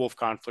with wolf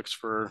conflicts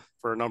for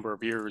a number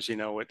of years.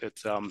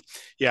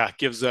 It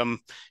gives them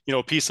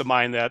peace of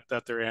mind that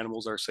their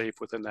animals are safe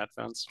within that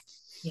fence.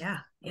 Yeah,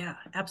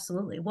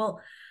 absolutely. Well,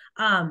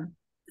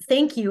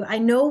 thank you. I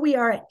know we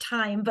are at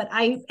time, but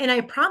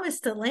I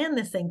promised to land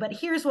this thing, but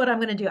here's what I'm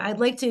going to do. I'd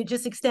like to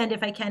just extend,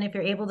 if I can, if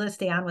you're able to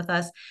stay on with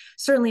us,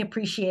 certainly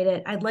appreciate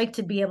it. I'd like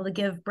to be able to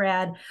give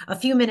Brad a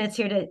few minutes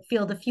here to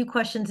field a few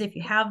questions. If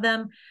you have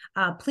them,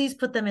 please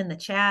put them in the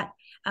chat.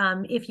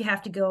 If you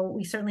have to go,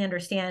 we certainly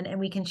understand, and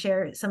we can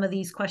share some of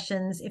these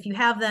questions. If you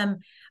have them,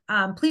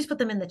 please put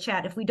them in the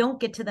chat. If we don't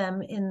get to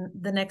them in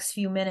the next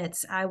few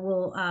minutes, I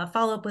will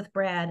follow up with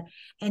Brad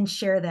and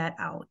share that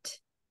out.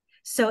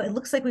 So it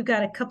looks like we've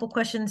got a couple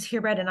questions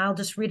here, Brad, and I'll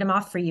just read them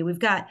off for you. We've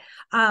got,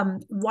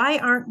 why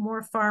aren't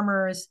more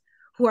farmers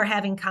who are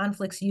having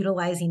conflicts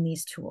utilizing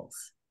these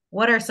tools?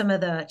 What are some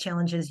of the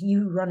challenges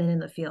you running in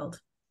the field?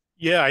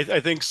 Yeah, I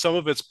think some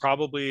of it's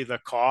probably the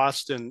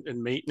cost and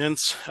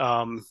maintenance.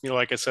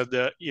 Like I said,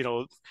 the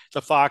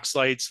Fox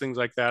lights, things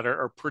like that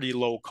are pretty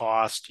low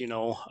cost,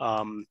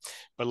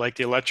 but like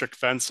the electric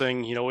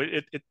fencing,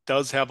 it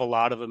does have a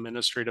lot of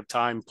administrative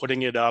time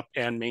putting it up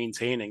and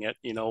maintaining it.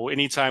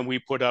 Anytime we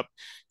put up,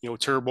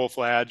 turbo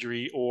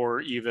flaggery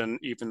or even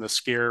the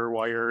scare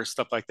wire,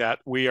 stuff like that,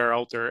 we are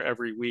out there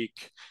every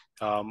week,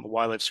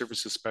 wildlife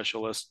services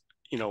specialist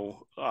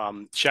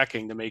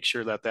checking to make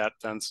sure that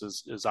fence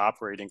is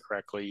operating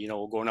correctly,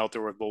 going out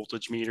there with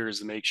voltage meters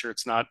to make sure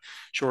it's not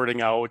shorting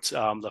out.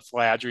 The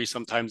flaggery,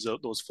 sometimes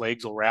those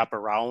flags will wrap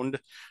around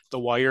the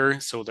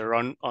wire. So they're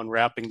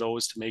unwrapping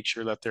those to make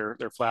sure that they're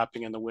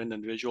flapping in the wind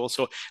and visual.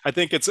 So I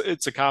think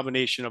it's a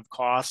combination of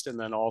cost and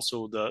then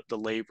also the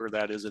labor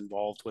that is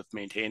involved with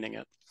maintaining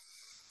it.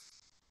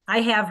 I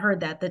have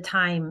heard that the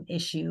time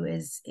issue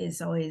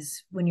is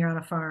always when you're on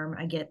a farm.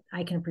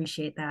 I can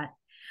appreciate that.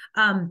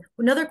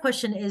 Another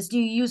question is, do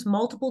you use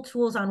multiple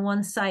tools on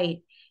one site?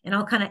 And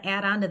I'll kind of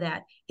add on to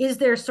that. Is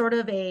there sort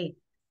of a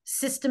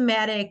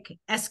systematic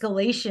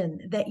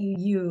escalation that you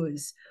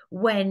use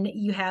when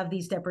you have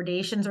these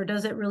depredations, or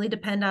does it really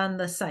depend on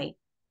the site?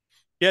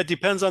 Yeah, it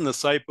depends on the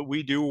site, but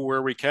we do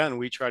where we can.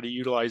 We try to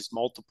utilize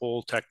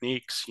multiple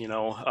techniques.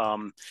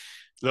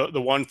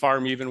 The one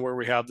farm, even where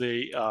we have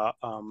the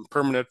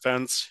permanent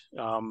fence,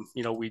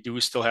 we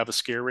do still have a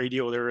scare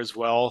radio there as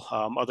well.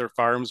 Other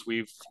farms,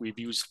 we've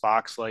used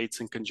Fox lights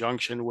in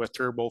conjunction with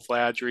turbo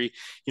flaggery.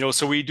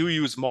 So we do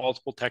use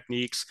multiple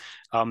techniques.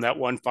 That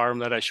one farm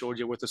that I showed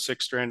you with the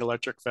 6-strand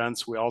electric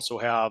fence, we also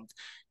have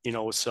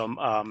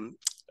some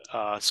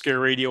scare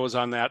radios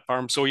on that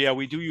farm. So yeah,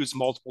 we do use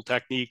multiple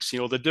techniques.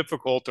 The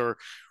difficult or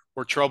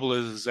trouble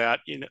is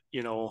that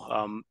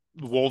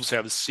wolves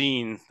have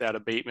seen that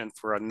abatement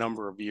for a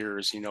number of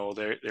years.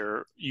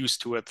 They're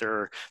used to it.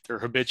 They're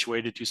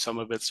habituated to some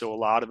of it. So a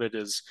lot of it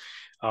is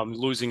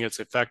losing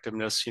its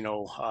effectiveness.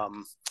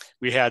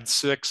 We had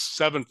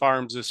 7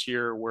 farms this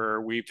year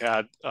where we've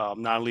had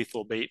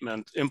non-lethal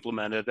abatement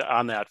implemented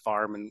on that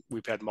farm, and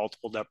we've had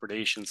multiple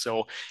depredations.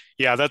 So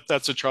yeah,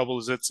 that's the trouble.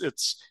 Is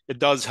it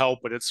does help,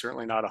 but it's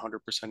certainly not 100%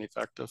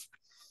 effective.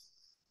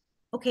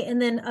 Okay,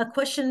 and then a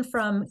question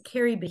from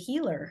Carrie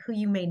Beheeler, who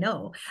you may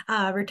know,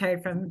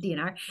 retired from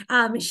DNR.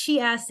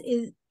 She asked,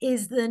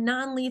 is the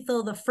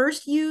non-lethal the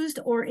first used,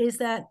 or is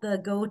that the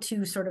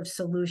go-to sort of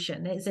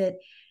solution? Is it,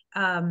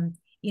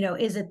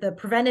 is it the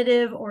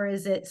preventative, or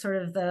is it sort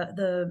of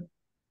the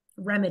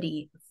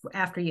remedy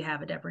after you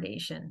have a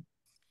depredation?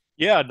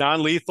 Yeah,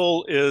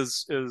 non-lethal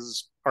is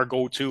our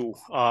go-to.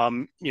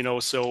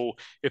 So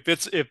if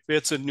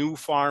it's a new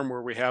farm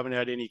where we haven't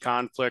had any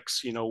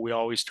conflicts, we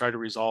always try to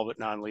resolve it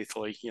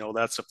non-lethally.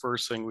 That's the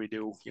first thing we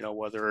do.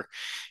 Whether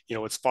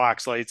it's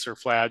Fox lights or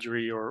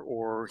flaggery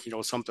or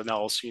something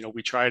else.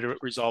 We try to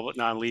resolve it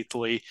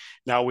non-lethally.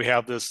 Now we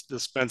have this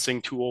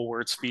fencing tool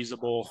where it's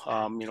feasible.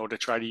 To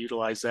try to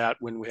utilize that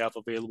when we have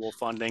available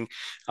funding.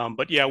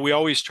 But yeah, we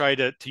always try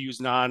to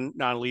use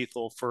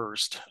non-lethal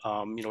first.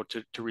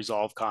 To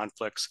resolve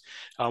conflicts.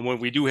 When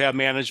we do have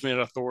management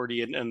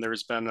authority and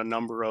there's been a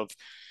number of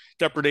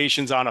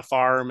depredations on a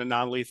farm and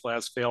non-lethal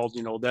has failed,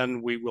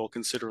 then we will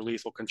consider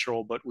lethal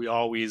control. But we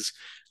always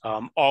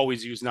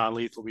use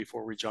non-lethal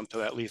before we jump to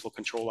that lethal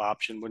control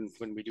option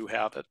when we do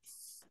have it.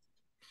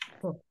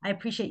 Cool. I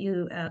appreciate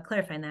you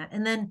clarifying that.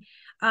 And then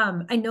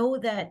I know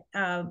that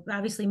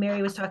obviously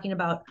Mary was talking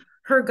about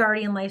her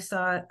guardian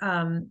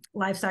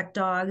livestock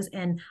dogs,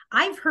 and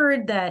I've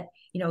heard that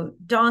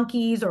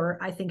donkeys, or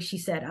I think she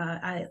said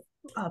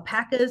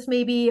alpacas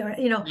maybe, or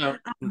No,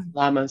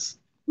 llamas.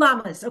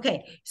 llamas.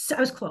 Okay, so I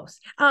was close.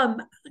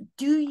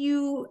 Do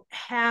you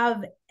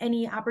have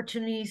any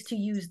opportunities to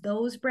use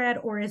those, Brad,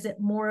 or is it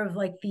more of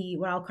like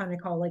what I'll kind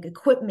of call like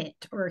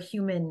equipment or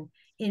human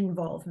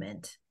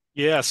involvement?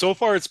 Yeah, so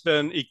far it's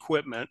been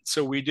equipment.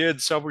 So we did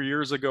several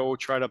years ago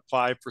try to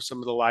apply for some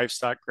of the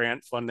livestock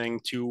grant funding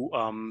to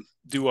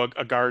do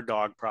a guard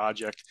dog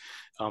project.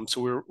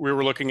 So we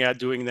were looking at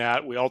doing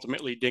that. We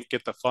ultimately didn't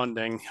get the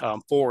funding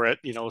for it,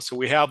 So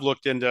we have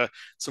looked into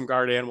some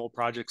guard animal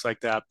projects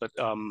like that, but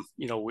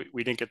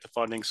we didn't get the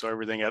funding. So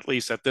everything, at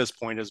least at this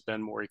point, has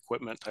been more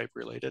equipment type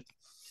related.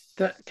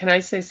 Can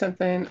I say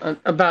something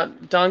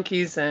about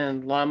donkeys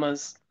and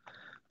llamas?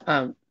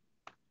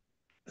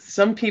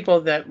 Some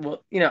people that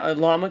will, a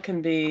llama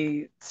can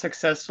be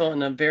successful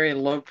in a very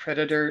low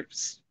predator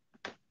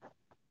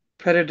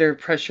predator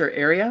pressure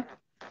area,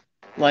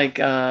 like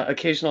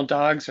occasional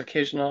dogs or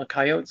occasional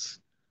coyotes.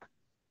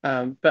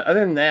 But other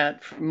than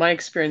that, my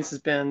experience has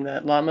been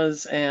that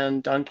llamas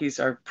and donkeys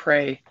are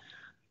prey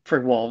for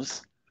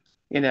wolves.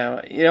 It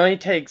only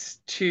takes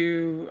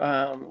two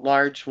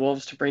large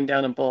wolves to bring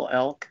down a bull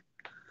elk.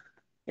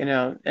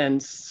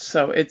 And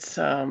so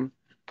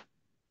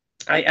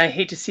I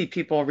hate to see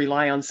people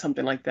rely on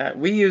something like that.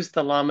 We use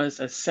the llamas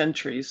as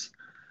sentries.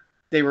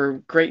 They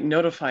were great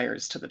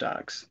notifiers to the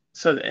dogs.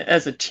 So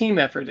as a team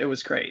effort, it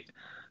was great.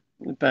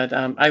 But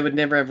I would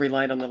never have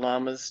relied on the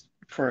llamas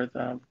for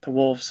the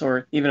wolves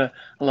or even a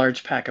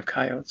large pack of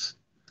coyotes.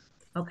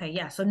 Okay,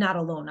 yeah, so not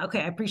alone.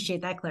 Okay, I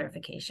appreciate that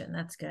clarification.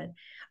 That's good.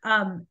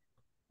 Um,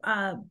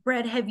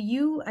 Brad,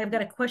 I've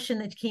got a question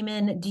that came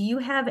in. Do you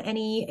have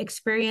any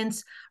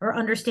experience or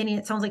understanding?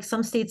 It sounds like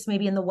some states,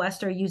 maybe in the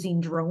West, are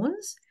using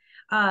drones.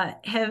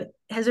 Has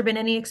there been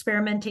any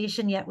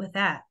experimentation yet with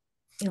that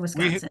in We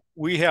Wisconsin?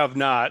 we have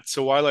not.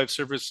 So Wildlife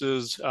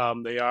Services,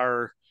 they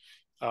are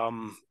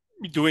um,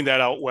 doing that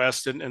out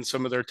west, and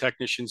some of their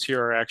technicians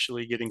here are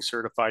actually getting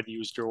certified to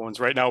use drones.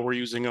 Right now, we're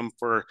using them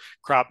for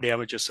crop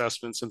damage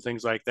assessments and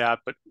things like that.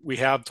 But we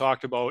have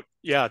talked about,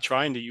 yeah,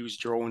 trying to use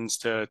drones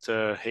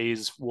to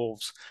haze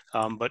wolves.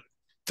 But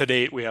to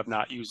date, we have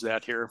not used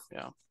that here.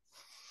 Yeah.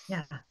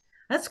 Yeah,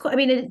 that's cool. I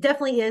mean, it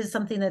definitely is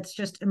something that's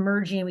just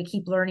emerging and we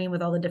keep learning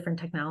with all the different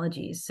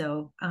technologies.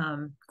 So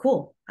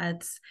cool.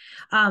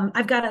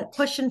 I've got a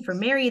question for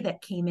Mary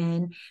that came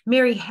in.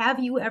 Mary, have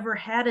you ever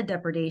had a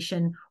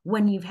depredation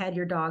when you've had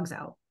your dogs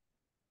out?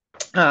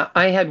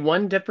 I had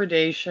one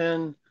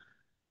depredation.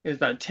 It was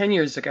about 10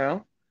 years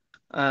ago.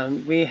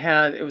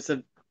 It was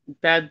a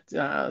bad,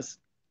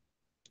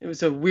 it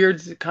was a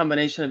weird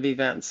combination of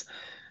events.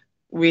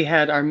 We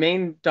had our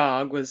main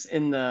dog was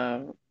in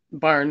the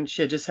barn.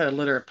 She had just had a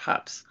litter of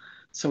pups.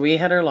 So we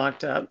had her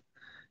locked up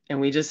and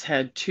we just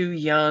had two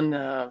young,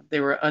 they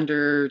were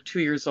under 2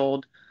 years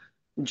old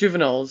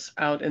juveniles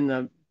out in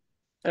the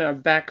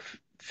back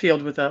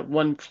field with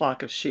one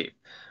flock of sheep.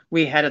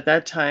 We had at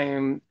that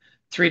time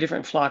three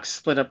different flocks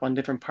split up on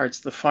different parts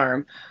of the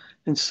farm.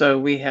 And so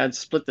we had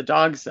split the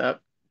dogs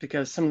up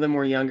because some of them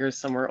were younger,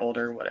 some were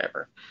older,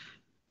 whatever.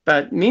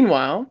 But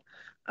meanwhile,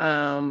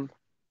 um,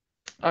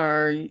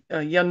 our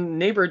young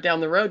neighbor down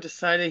the road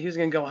decided he was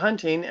going to go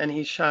hunting and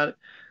he shot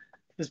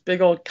this big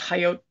old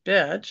coyote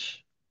bitch,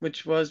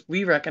 which was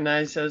we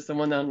recognized as the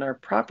one on our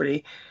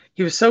property.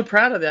 He was so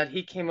proud of that,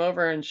 he came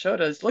over and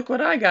showed us, look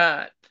what I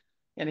got.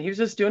 And he was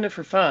just doing it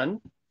for fun.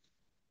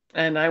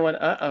 And I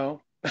went,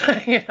 uh-oh.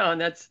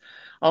 And that's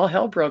all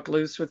hell broke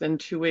loose within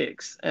 2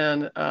 weeks.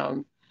 And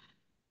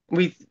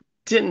we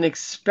didn't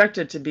expect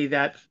it to be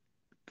that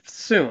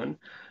soon.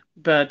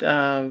 But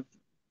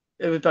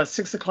it was about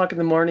 6 o'clock in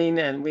the morning,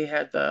 and we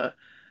had uh,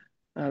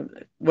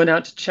 went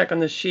out to check on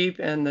the sheep,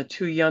 and the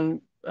two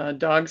young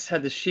dogs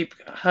had the sheep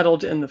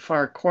huddled in the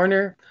far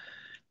corner.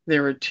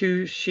 There were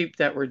two sheep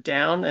that were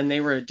down, and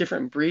they were a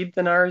different breed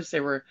than ours.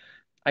 They were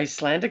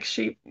Icelandic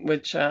sheep,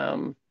 which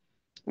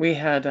we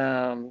had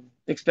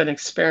been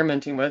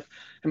experimenting with.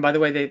 And by the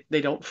way,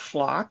 they don't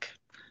flock.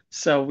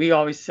 So we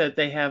always said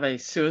they have a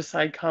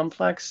suicide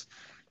complex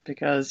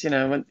because,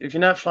 if you're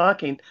not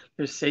flocking,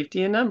 there's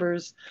safety in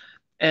numbers.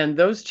 And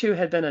those two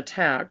had been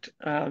attacked.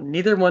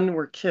 Neither one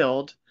were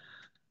killed.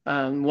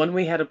 One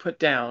we had to put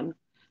down,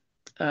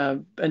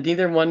 and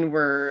neither one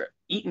were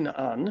eaten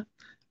on.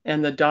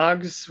 And the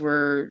dogs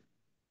were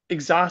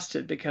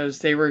exhausted because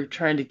they were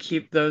trying to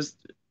keep those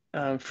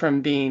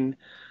from being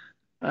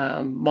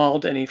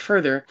mauled any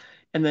further.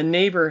 And the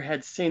neighbor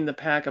had seen the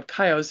pack of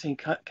coyotes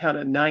and he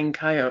counted 9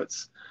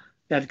 coyotes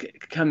that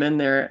had come in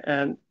there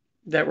and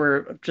that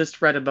were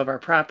just right above our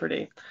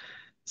property.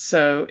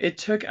 So it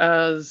took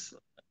us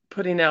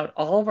putting out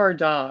all of our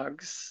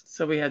dogs.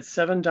 So we had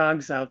 7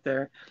 dogs out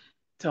there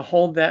to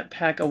hold that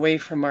pack away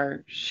from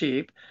our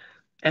sheep.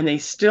 And they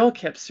still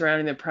kept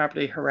surrounding the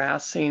property,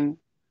 harassing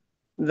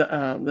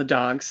the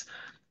dogs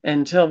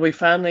until we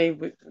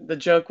finally, the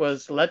joke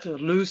was, let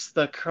loose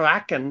the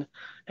Kraken.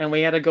 And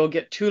we had to go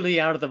get Thule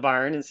out of the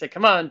barn and say,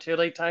 come on,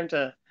 Thule, time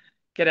to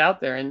get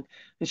out there. And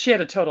she had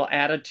a total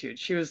attitude.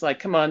 She was like,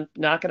 come on,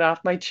 knock it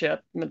off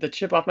the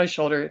chip off my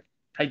shoulder.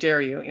 I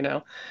dare you.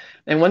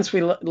 And once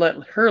we let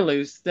her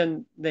loose,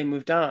 then they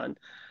moved on.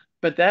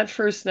 But that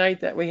first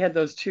night that we had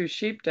those two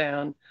sheep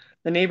down,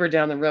 the neighbor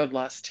down the road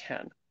lost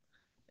 10.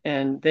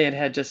 And they had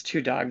had just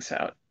 2 dogs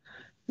out.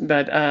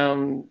 But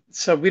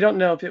so we don't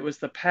know if it was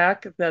the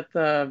pack that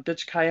the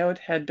bitch coyote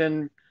had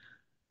been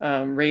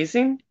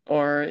raising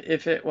or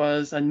if it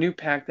was a new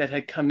pack that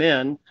had come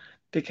in.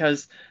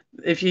 Because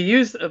if you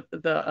use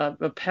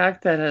a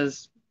pack that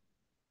has,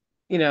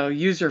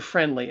 user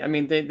friendly, I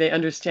mean, they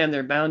understand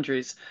their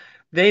boundaries,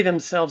 they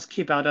themselves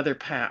keep out other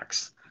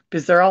packs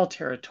because they're all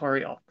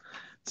territorial.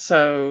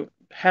 So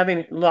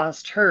having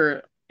lost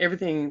her,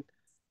 everything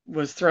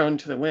was thrown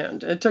to the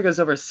wind. It took us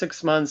over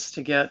 6 months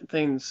to get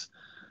things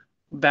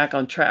back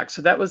on track.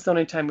 So that was the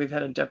only time we've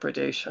had a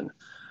depredation.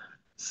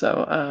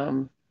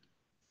 So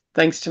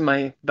thanks to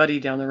my buddy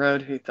down the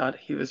road who thought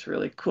he was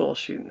really cool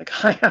shooting the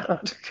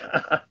coyote.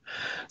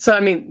 So I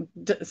mean,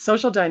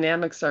 social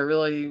dynamics are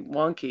really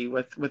wonky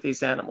with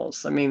these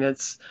animals. I mean,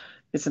 it's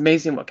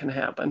amazing what can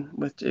happen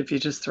with if you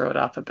just throw it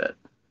off a bit.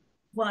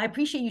 Well, I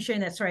appreciate you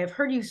sharing that story. I've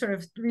heard you sort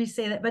of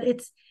re-say that, but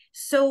it's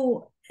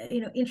so,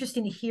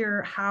 interesting to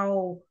hear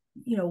how,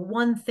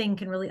 one thing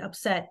can really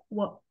upset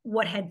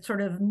what had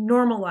sort of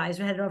normalized,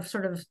 what had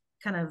sort of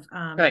kind of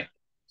Right.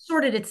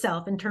 sorted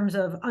itself in terms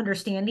of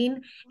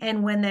understanding,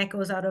 and when that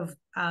goes out of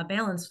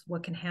balance,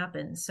 what can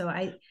happen. So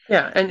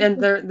Yeah, and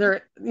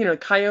they're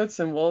coyotes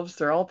and wolves,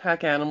 they're all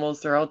pack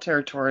animals, they're all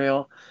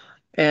territorial.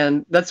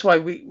 And that's why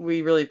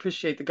we really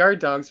appreciate the guard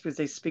dogs because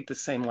they speak the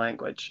same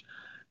language,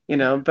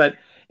 but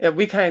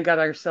we kind of got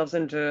ourselves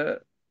into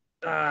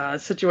a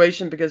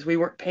situation because we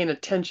weren't paying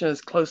attention as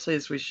closely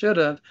as we should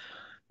have,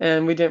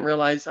 and we didn't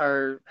realize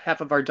our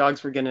half of our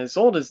dogs were getting as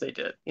old as they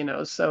did,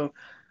 so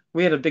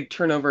we had a big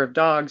turnover of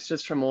dogs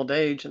just from old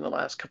age in the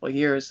last couple of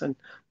years, and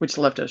which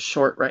left us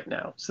short right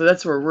now. So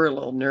that's where we're a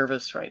little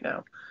nervous right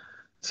now.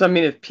 So I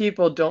mean, if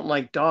people don't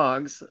like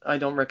dogs, I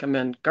don't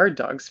recommend guard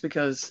dogs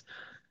because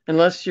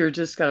unless you're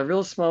just got a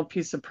real small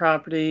piece of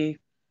property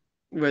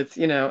with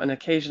an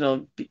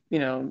occasional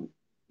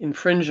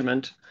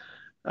infringement,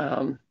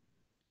 um,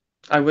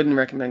 I wouldn't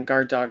recommend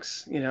guard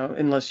dogs,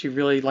 unless you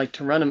really like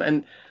to run them.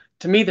 And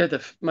to me,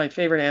 they're my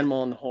favorite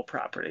animal on the whole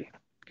property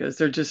because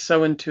they're just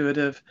so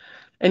intuitive.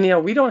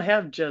 And we don't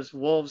have just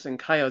wolves and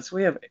coyotes.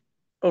 We have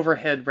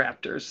overhead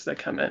raptors that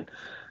come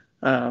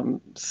in.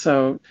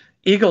 So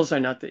eagles are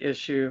not the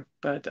issue,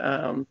 but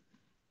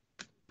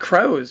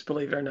crows,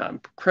 believe it or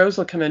not, crows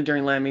will come in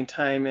during lambing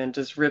time and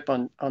just rip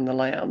on the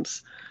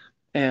lambs,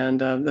 and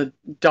the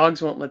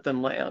dogs won't let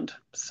them land.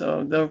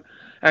 So they'll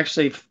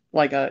actually,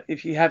 like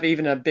if you have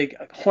even a big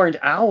horned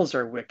owls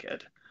are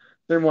wicked.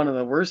 They're one of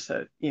the worst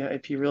that,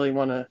 if you really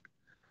want to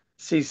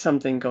see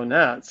something go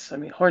nuts. I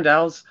mean, horned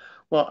owls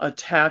will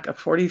attack a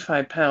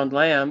 45-pound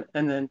lamb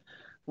and then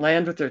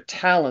land with their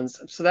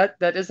talons. So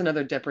that is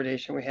another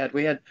depredation we had.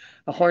 We had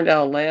a horned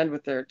owl land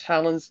with their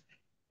talons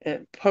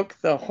and poke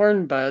the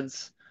horn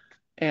buds,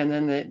 and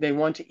then they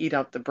want to eat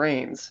out the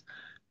brains.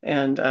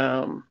 And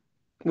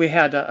we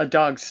had a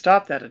dog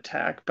stop that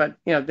attack, but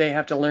they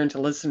have to learn to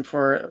listen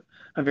for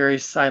a very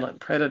silent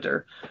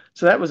predator.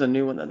 So that was a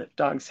new one that the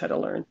dogs had to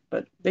learn,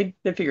 but they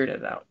figured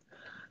it out.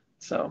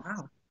 So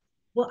wow.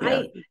 Well,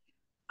 yeah.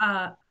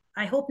 uh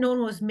I hope no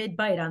one was mid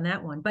bite on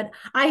that one, but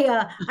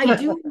I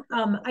do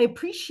I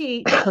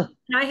appreciate. And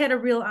I had a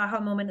real aha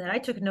moment that I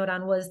took a note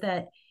on was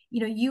that,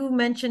 you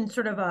mentioned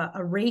sort of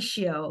a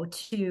ratio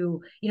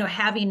to,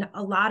 having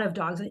a lot of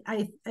dogs.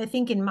 I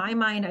think in my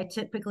mind I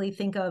typically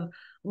think of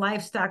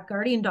livestock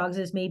guardian dogs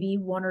as maybe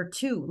one or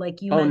two,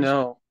 like you Oh mentioned,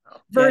 no.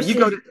 Yeah, you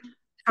go versus to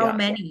how yeah.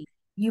 many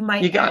you You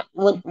might got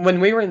act.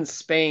 when we were in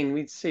Spain,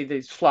 we'd see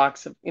these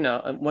flocks of,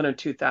 1 or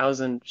 2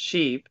 thousand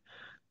sheep.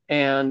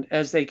 And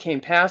as they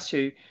came past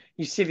you,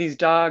 you see these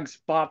dogs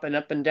bopping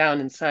up and down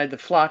inside the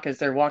flock as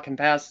they're walking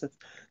past the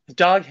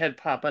dog head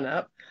popping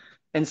up.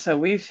 And so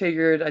we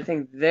figured, I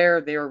think there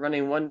they were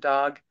running one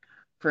dog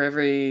for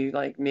every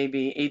like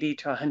maybe 80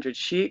 to 100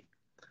 sheep.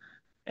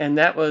 And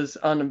that was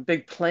on a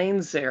big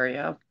plains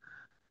area,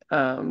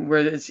 where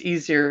it's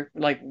easier.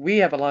 Like we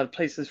have a lot of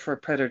places for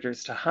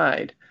predators to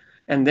hide.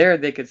 And there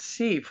they could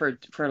see for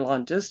a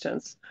long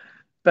distance.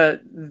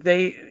 But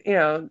they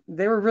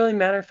were really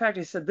matter of fact.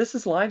 He said, this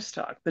is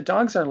livestock. The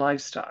dogs are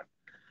livestock.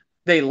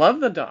 They love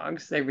the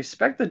dogs, they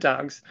respect the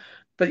dogs,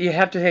 but you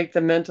have to take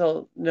the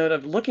mental note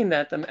of looking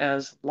at them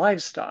as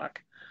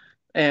livestock.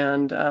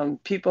 And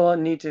people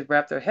need to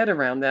wrap their head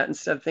around that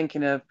instead of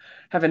thinking of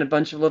having a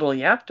bunch of little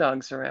yap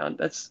dogs around.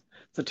 It's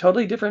a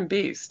totally different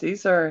beast.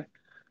 These are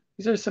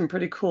some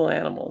pretty cool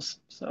animals.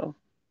 So,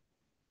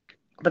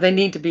 but they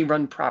need to be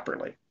run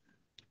properly.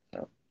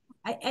 So,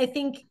 I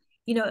think,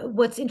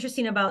 what's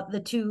interesting about the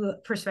two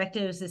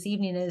perspectives this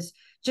evening is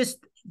just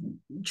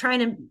trying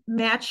to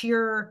match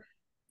your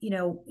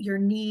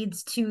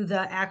needs to the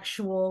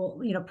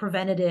actual,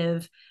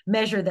 preventative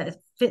measure that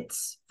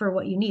fits for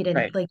what you need. And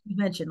right. like you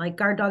mentioned, like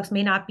guard dogs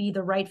may not be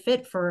the right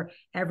fit for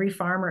every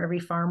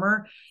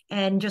farmer.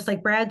 And just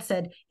like Brad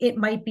said, it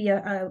might be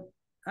a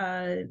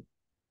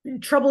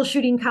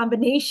troubleshooting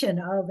combination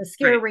of a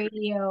scare Right.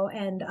 radio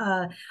and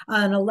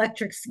an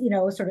electric,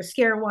 sort of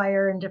scare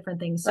wire and different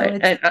things. So Right.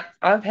 it's And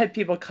I've had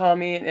people call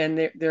me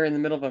and they're in the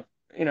middle of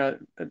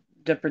a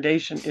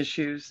depredation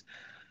issues.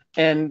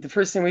 And the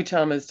first thing we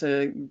tell them is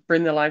to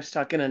bring the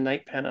livestock in and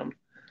night pen them.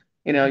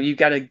 You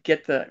got to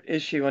get the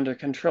issue under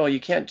control. You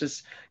can't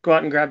just go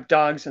out and grab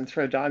dogs and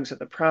throw dogs at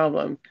the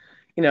problem.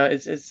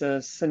 It's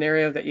a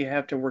scenario that you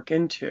have to work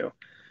into.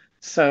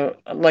 So,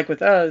 like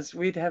with us,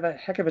 we'd have a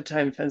heck of a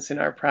time fencing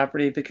our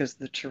property because of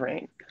the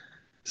terrain.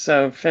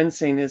 So,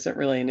 fencing isn't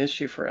really an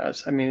issue for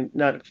us. I mean,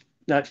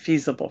 not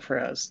feasible for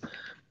us.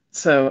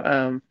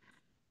 So,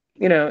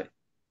 you know,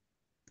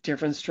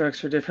 different strokes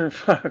for different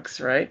folks,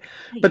 right?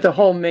 But the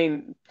whole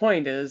main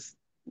point is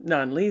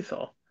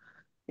non-lethal.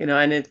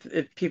 And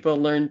if people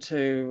learn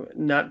to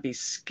not be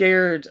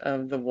scared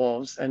of the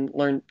wolves and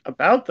learn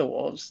about the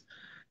wolves,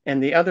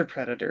 and the other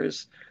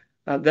predators.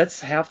 That's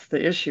half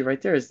the issue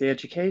right there is the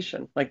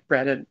education, like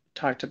Brad had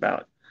talked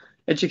about,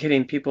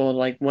 educating people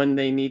like when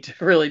they need to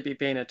really be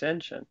paying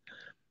attention,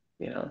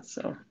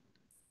 so.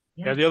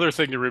 Yeah, Yeah. the other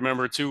thing to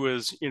remember too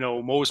is,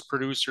 most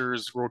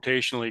producers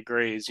rotationally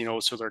graze,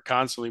 so they're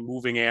constantly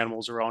moving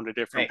animals around to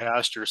different Right.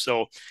 pastures.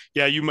 So,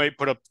 yeah, you might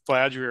put up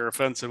flagery or a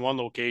fence in one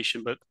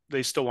location, but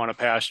they still want to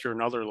pasture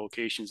in other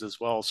locations as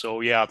well.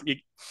 So, yeah,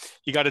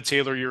 you got to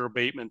tailor your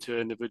abatement to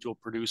individual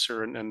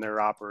producer and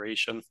their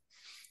operation.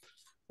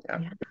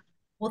 Yeah. Yeah.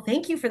 Well,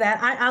 thank you for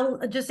that.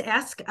 I'll just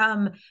ask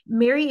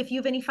Mary if you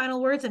have any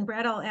final words, and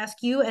Brad, I'll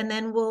ask you, and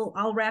then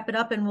I'll wrap it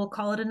up and we'll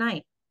call it a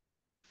night.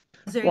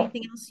 Is there Well,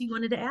 anything else you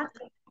wanted to add?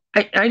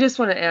 I just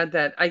want to add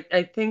that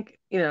I think,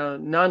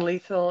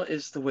 non-lethal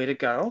is the way to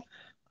go.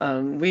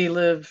 We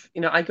live,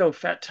 I go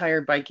fat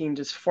tire biking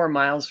just 4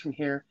 miles from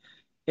here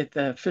at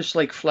the Fish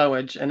Lake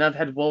flowage, and I've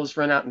had wolves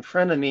run out in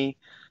front of me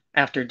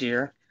after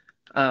deer.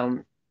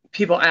 Um,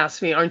 People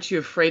ask me, "Aren't you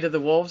afraid of the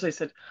wolves?" I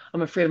said,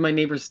 "I'm afraid of my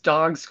neighbor's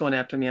dogs going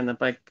after me on the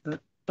bike,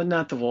 but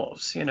not the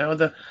wolves.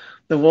 The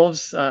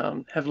wolves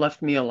have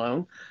left me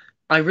alone.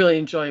 I really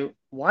enjoy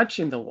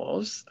watching the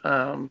wolves.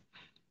 Love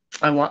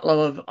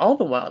all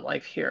the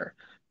wildlife here,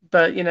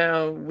 but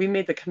we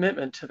made the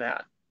commitment to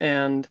that,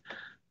 and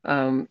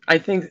I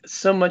think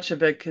so much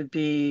of it could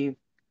be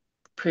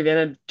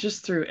prevented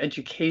just through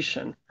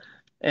education.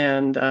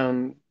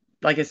 And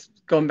like it's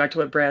going back to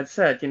what Brad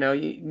said, you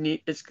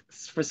need it's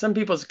for some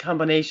people it's a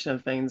combination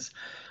of things,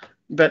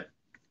 but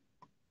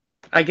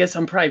I guess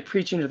I'm probably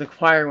preaching to the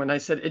choir when I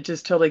said it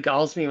just totally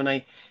galls me when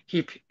I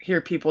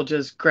hear people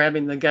just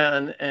grabbing the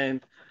gun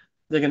and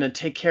they're going to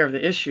take care of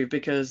the issue,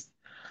 because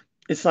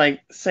it's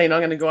like saying I'm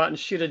going to go out and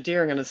shoot a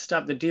deer. I'm going to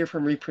stop the deer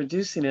from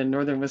reproducing in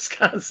northern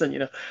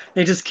Wisconsin.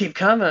 They just keep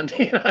coming.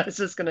 It's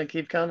just going to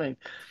keep coming.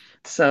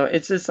 So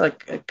it's just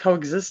like a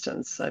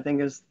coexistence, I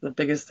think, is the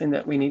biggest thing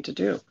that we need to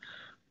do.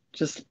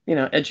 Just,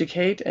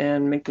 educate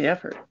and make the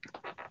effort.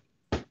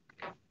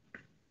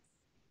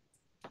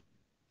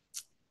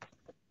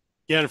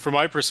 Yeah, and from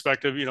my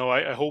perspective,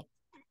 I hope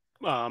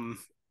um,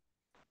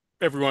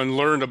 everyone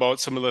learned about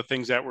some of the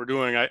things that we're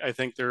doing. I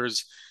think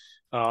there's,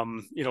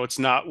 it's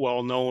not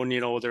well known.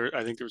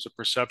 I think there's a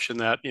perception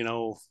that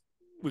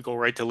we go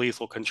right to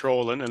lethal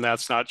control, and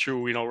that's not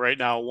true. Right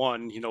now,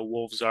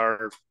 wolves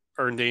are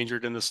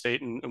endangered in the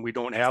state, and we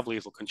don't have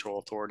lethal control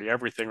authority.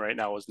 Everything right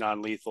now is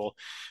non-lethal.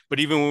 But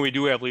even when we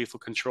do have lethal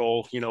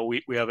control,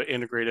 we have an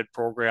integrated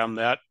program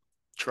that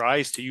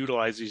tries to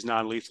utilize these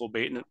non-lethal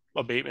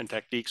abatement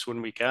techniques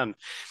when we can.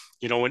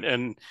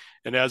 And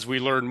as we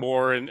learn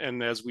more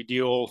and as we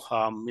deal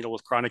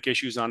with chronic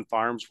issues on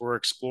farms, we're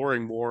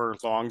exploring more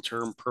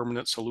long-term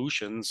permanent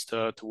solutions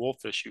to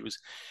wolf issues.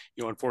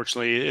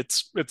 Unfortunately,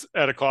 it's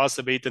at a cost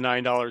of $8 to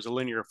 $9 a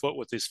linear foot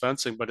with this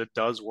fencing, but it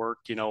does work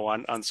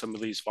on some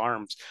of these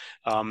farms.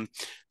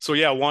 So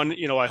yeah,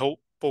 I hope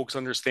folks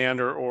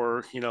understand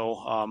or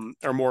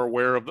are more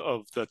aware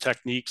of the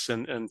techniques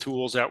and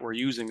tools that we're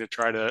using to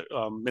try to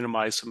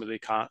minimize some of the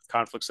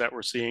conflicts that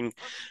we're seeing.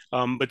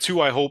 But two,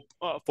 I hope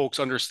folks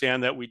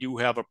understand that we do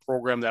have a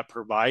program that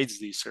provides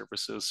these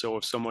services. So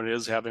if someone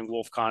is having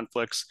wolf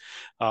conflicts,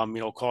 call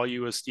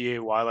USDA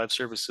Wildlife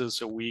Services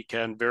so we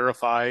can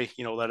verify,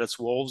 that it's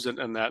wolves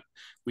and that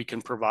we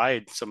can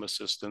provide some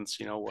assistance,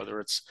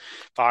 whether it's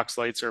fox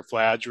lights or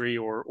flagery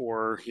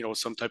or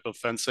some type of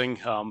fencing.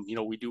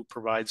 We do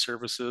provide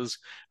services,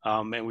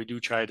 and we do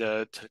try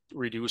to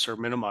reduce or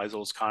minimize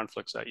those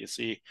conflicts that you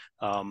see,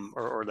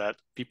 or that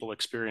people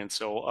experience.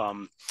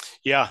 So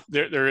yeah,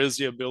 there is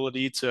the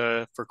ability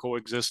for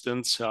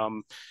coexistence.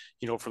 From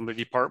the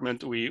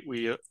department,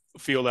 we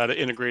feel that an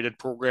integrated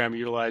program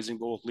utilizing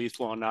both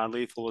lethal and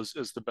non-lethal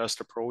is the best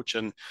approach,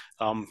 and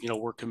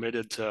we're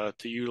committed to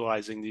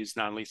utilizing these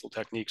non-lethal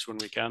techniques when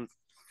we can.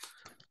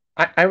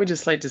 I would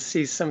just like to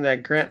see some of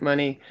that grant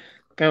money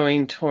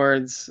going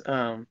towards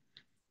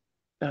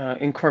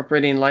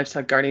incorporating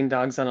livestock guarding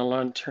dogs on a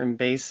long-term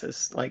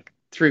basis, like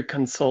through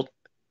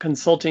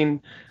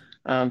consulting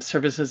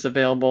services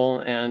available,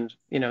 and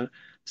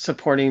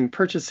supporting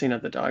purchasing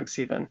of the dogs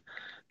even.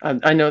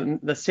 I know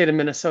the state of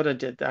Minnesota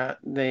did that.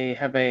 They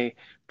have a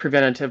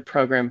preventative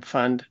program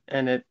fund,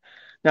 and it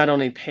not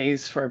only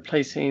pays for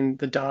placing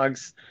the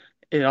dogs,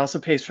 it also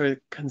pays for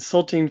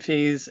consulting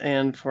fees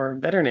and for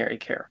veterinary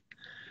care.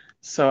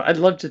 So I'd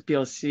love to be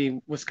able to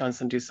see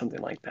Wisconsin do something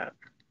like that.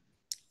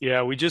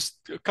 Yeah, we just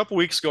a couple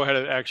weeks ago had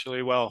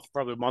actually, well,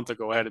 probably a month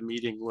ago, had a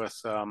meeting with,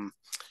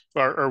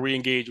 or we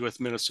engaged with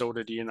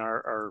Minnesota DNR,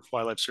 our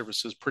wildlife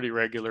services, pretty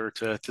regular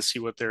to see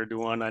what they're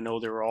doing. I know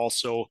they were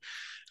also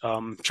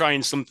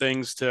trying some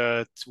things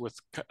with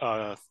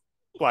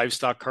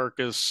livestock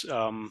carcass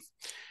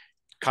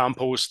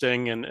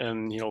composting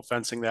and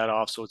fencing that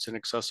off so it's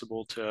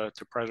inaccessible to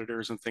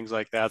predators and things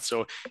like that.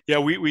 So yeah,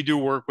 we do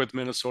work with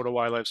Minnesota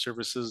Wildlife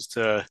Services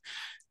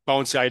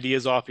bounce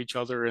ideas off each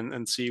other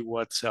and see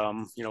what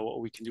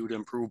what we can do to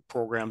improve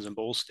programs in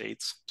both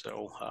states.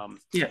 So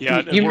Yeah, yeah,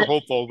 and we're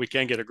hopeful we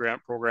can get a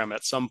grant program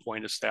at some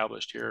point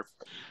established here.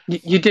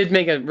 You did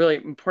make a really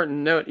important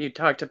note. You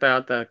talked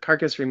about the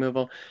carcass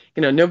removal.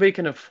 Nobody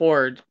can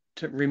afford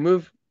to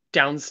remove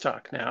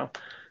downstock now.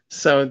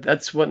 So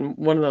that's one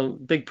of the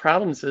big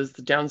problems is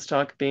the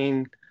downstock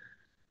being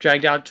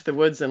dragged out to the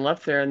woods and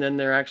left there, and then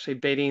they're actually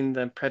baiting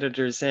the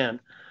predators in.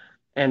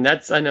 And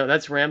I know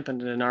that's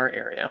rampant in our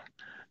area.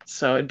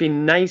 So it'd be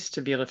nice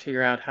to be able to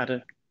figure out how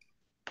to,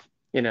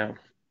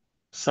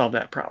 solve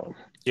that problem.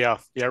 Yeah,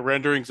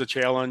 rendering's a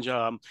challenge.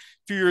 A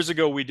few years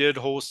ago, we did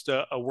host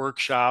a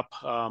workshop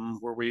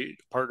where we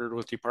partnered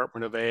with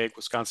Department of Ag,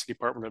 Wisconsin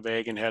Department of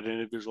Ag, and had an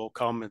individual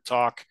come and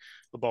talk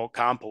about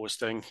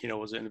composting.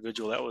 Was an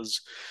individual that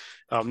was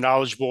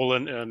knowledgeable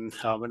and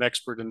an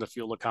expert in the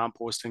field of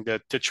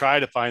composting to try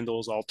to find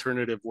those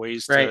alternative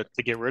ways Right.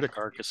 to get rid of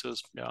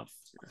carcasses. Yeah.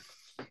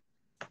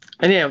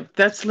 And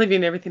that's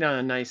leaving everything on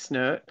a nice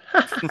note.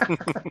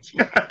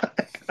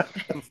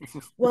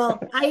 Well,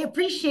 I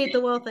appreciate the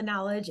wealth of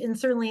knowledge and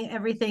certainly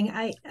everything.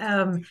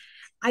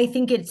 I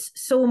think it's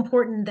so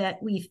important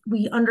that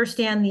we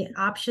understand the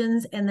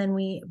options and then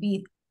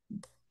we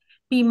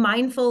be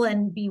mindful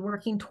and be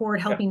working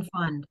toward helping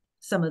fund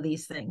some of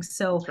these things.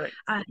 So right.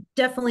 I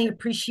definitely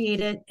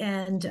appreciate it.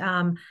 And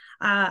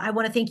I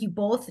want to thank you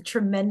both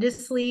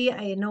tremendously.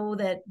 I know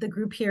that the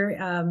group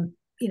here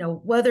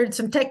weathered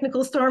some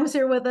technical storms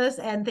here with us,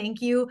 and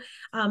thank you.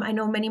 I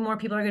know many more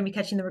people are going to be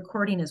catching the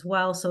recording as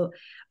well. So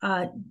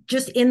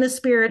just in the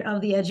spirit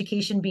of the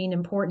education being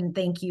important,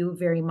 thank you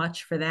very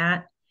much for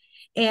that.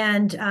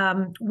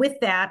 And with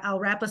that, I'll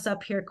wrap us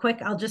up here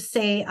quick. I'll just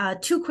say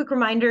 2 quick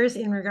reminders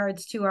in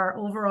regards to our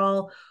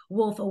overall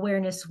Wolf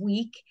Awareness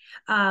Week.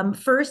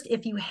 First,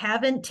 if you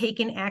haven't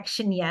taken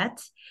action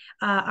yet,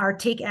 our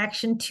Take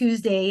Action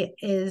Tuesday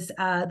is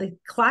the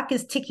clock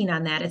is ticking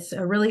on that. It's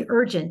really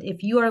urgent.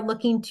 If you are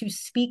looking to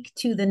speak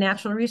to the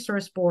Natural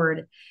Resource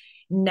Board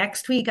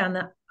next week on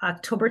the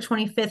October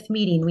 25th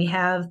meeting, we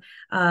have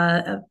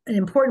an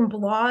important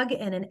blog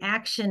and an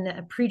action,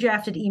 a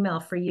pre-drafted email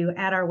for you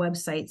at our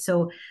website.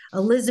 So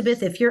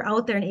Elizabeth, if you're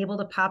out there and able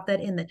to pop that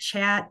in the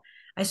chat,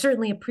 I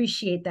certainly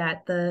appreciate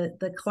that.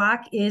 The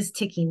clock is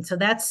ticking, so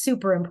that's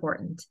super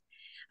important.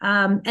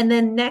 And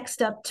then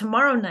next up,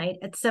 tomorrow night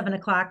at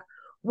 7:00,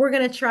 we're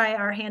going to try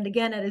our hand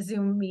again at a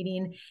Zoom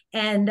meeting,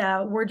 and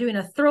we're doing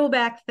a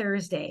throwback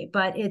Thursday,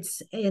 but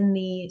it's in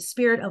the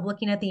spirit of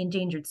looking at the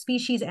Endangered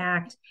Species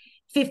Act.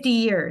 50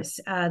 years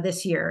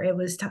this year. It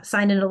was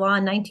signed into law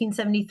in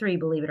 1973,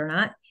 believe it or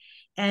not.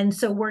 And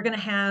so we're going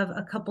to have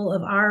a couple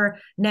of our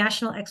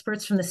national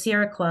experts from the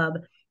Sierra Club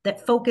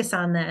that focus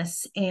on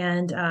this.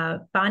 And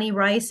Bonnie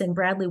Rice and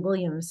Bradley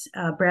Williams,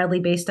 Bradley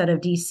based out of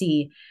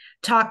DC,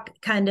 talk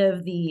kind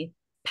of the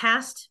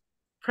past,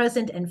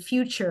 present, and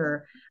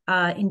future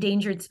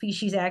Endangered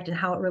Species Act and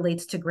how it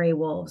relates to gray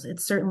wolves.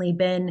 It's certainly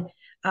been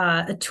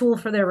a tool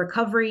for their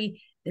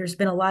recovery. There's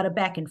been a lot of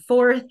back and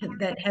forth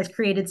that has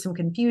created some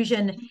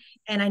confusion.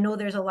 And I know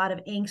there's a lot of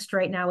angst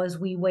right now as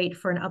we wait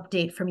for an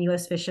update from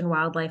U.S. Fish and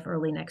Wildlife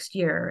early next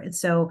year. And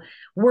so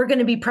we're going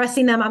to be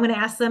pressing them. I'm going to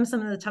ask them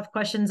some of the tough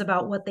questions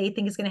about what they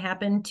think is going to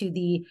happen to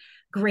the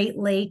Great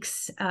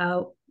Lakes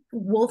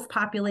wolf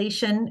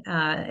population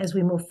as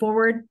we move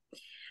forward.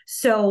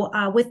 So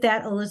with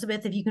that,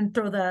 Elizabeth, if you can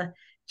throw the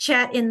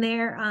chat in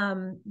there,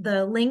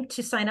 the link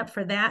to sign up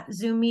for that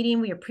Zoom meeting.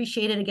 We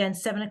appreciate it. Again,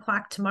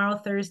 7:00 tomorrow,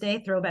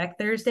 Thursday, Throwback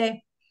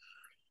Thursday.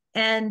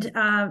 And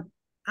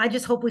I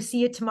just hope we see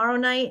you tomorrow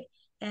night.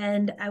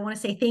 And I want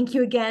to say thank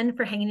you again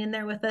for hanging in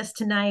there with us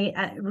tonight.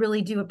 I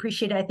really do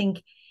appreciate it. I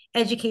think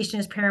education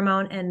is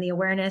paramount and the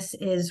awareness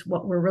is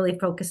what we're really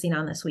focusing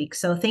on this week.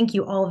 So thank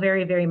you all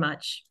very, very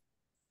much.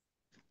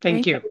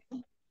 Thank you.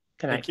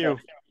 Good night. Thank you.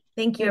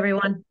 Thank you,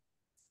 everyone.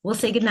 We'll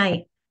say good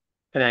night.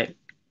 Good night.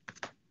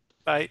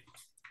 Bye.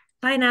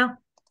 Bye now.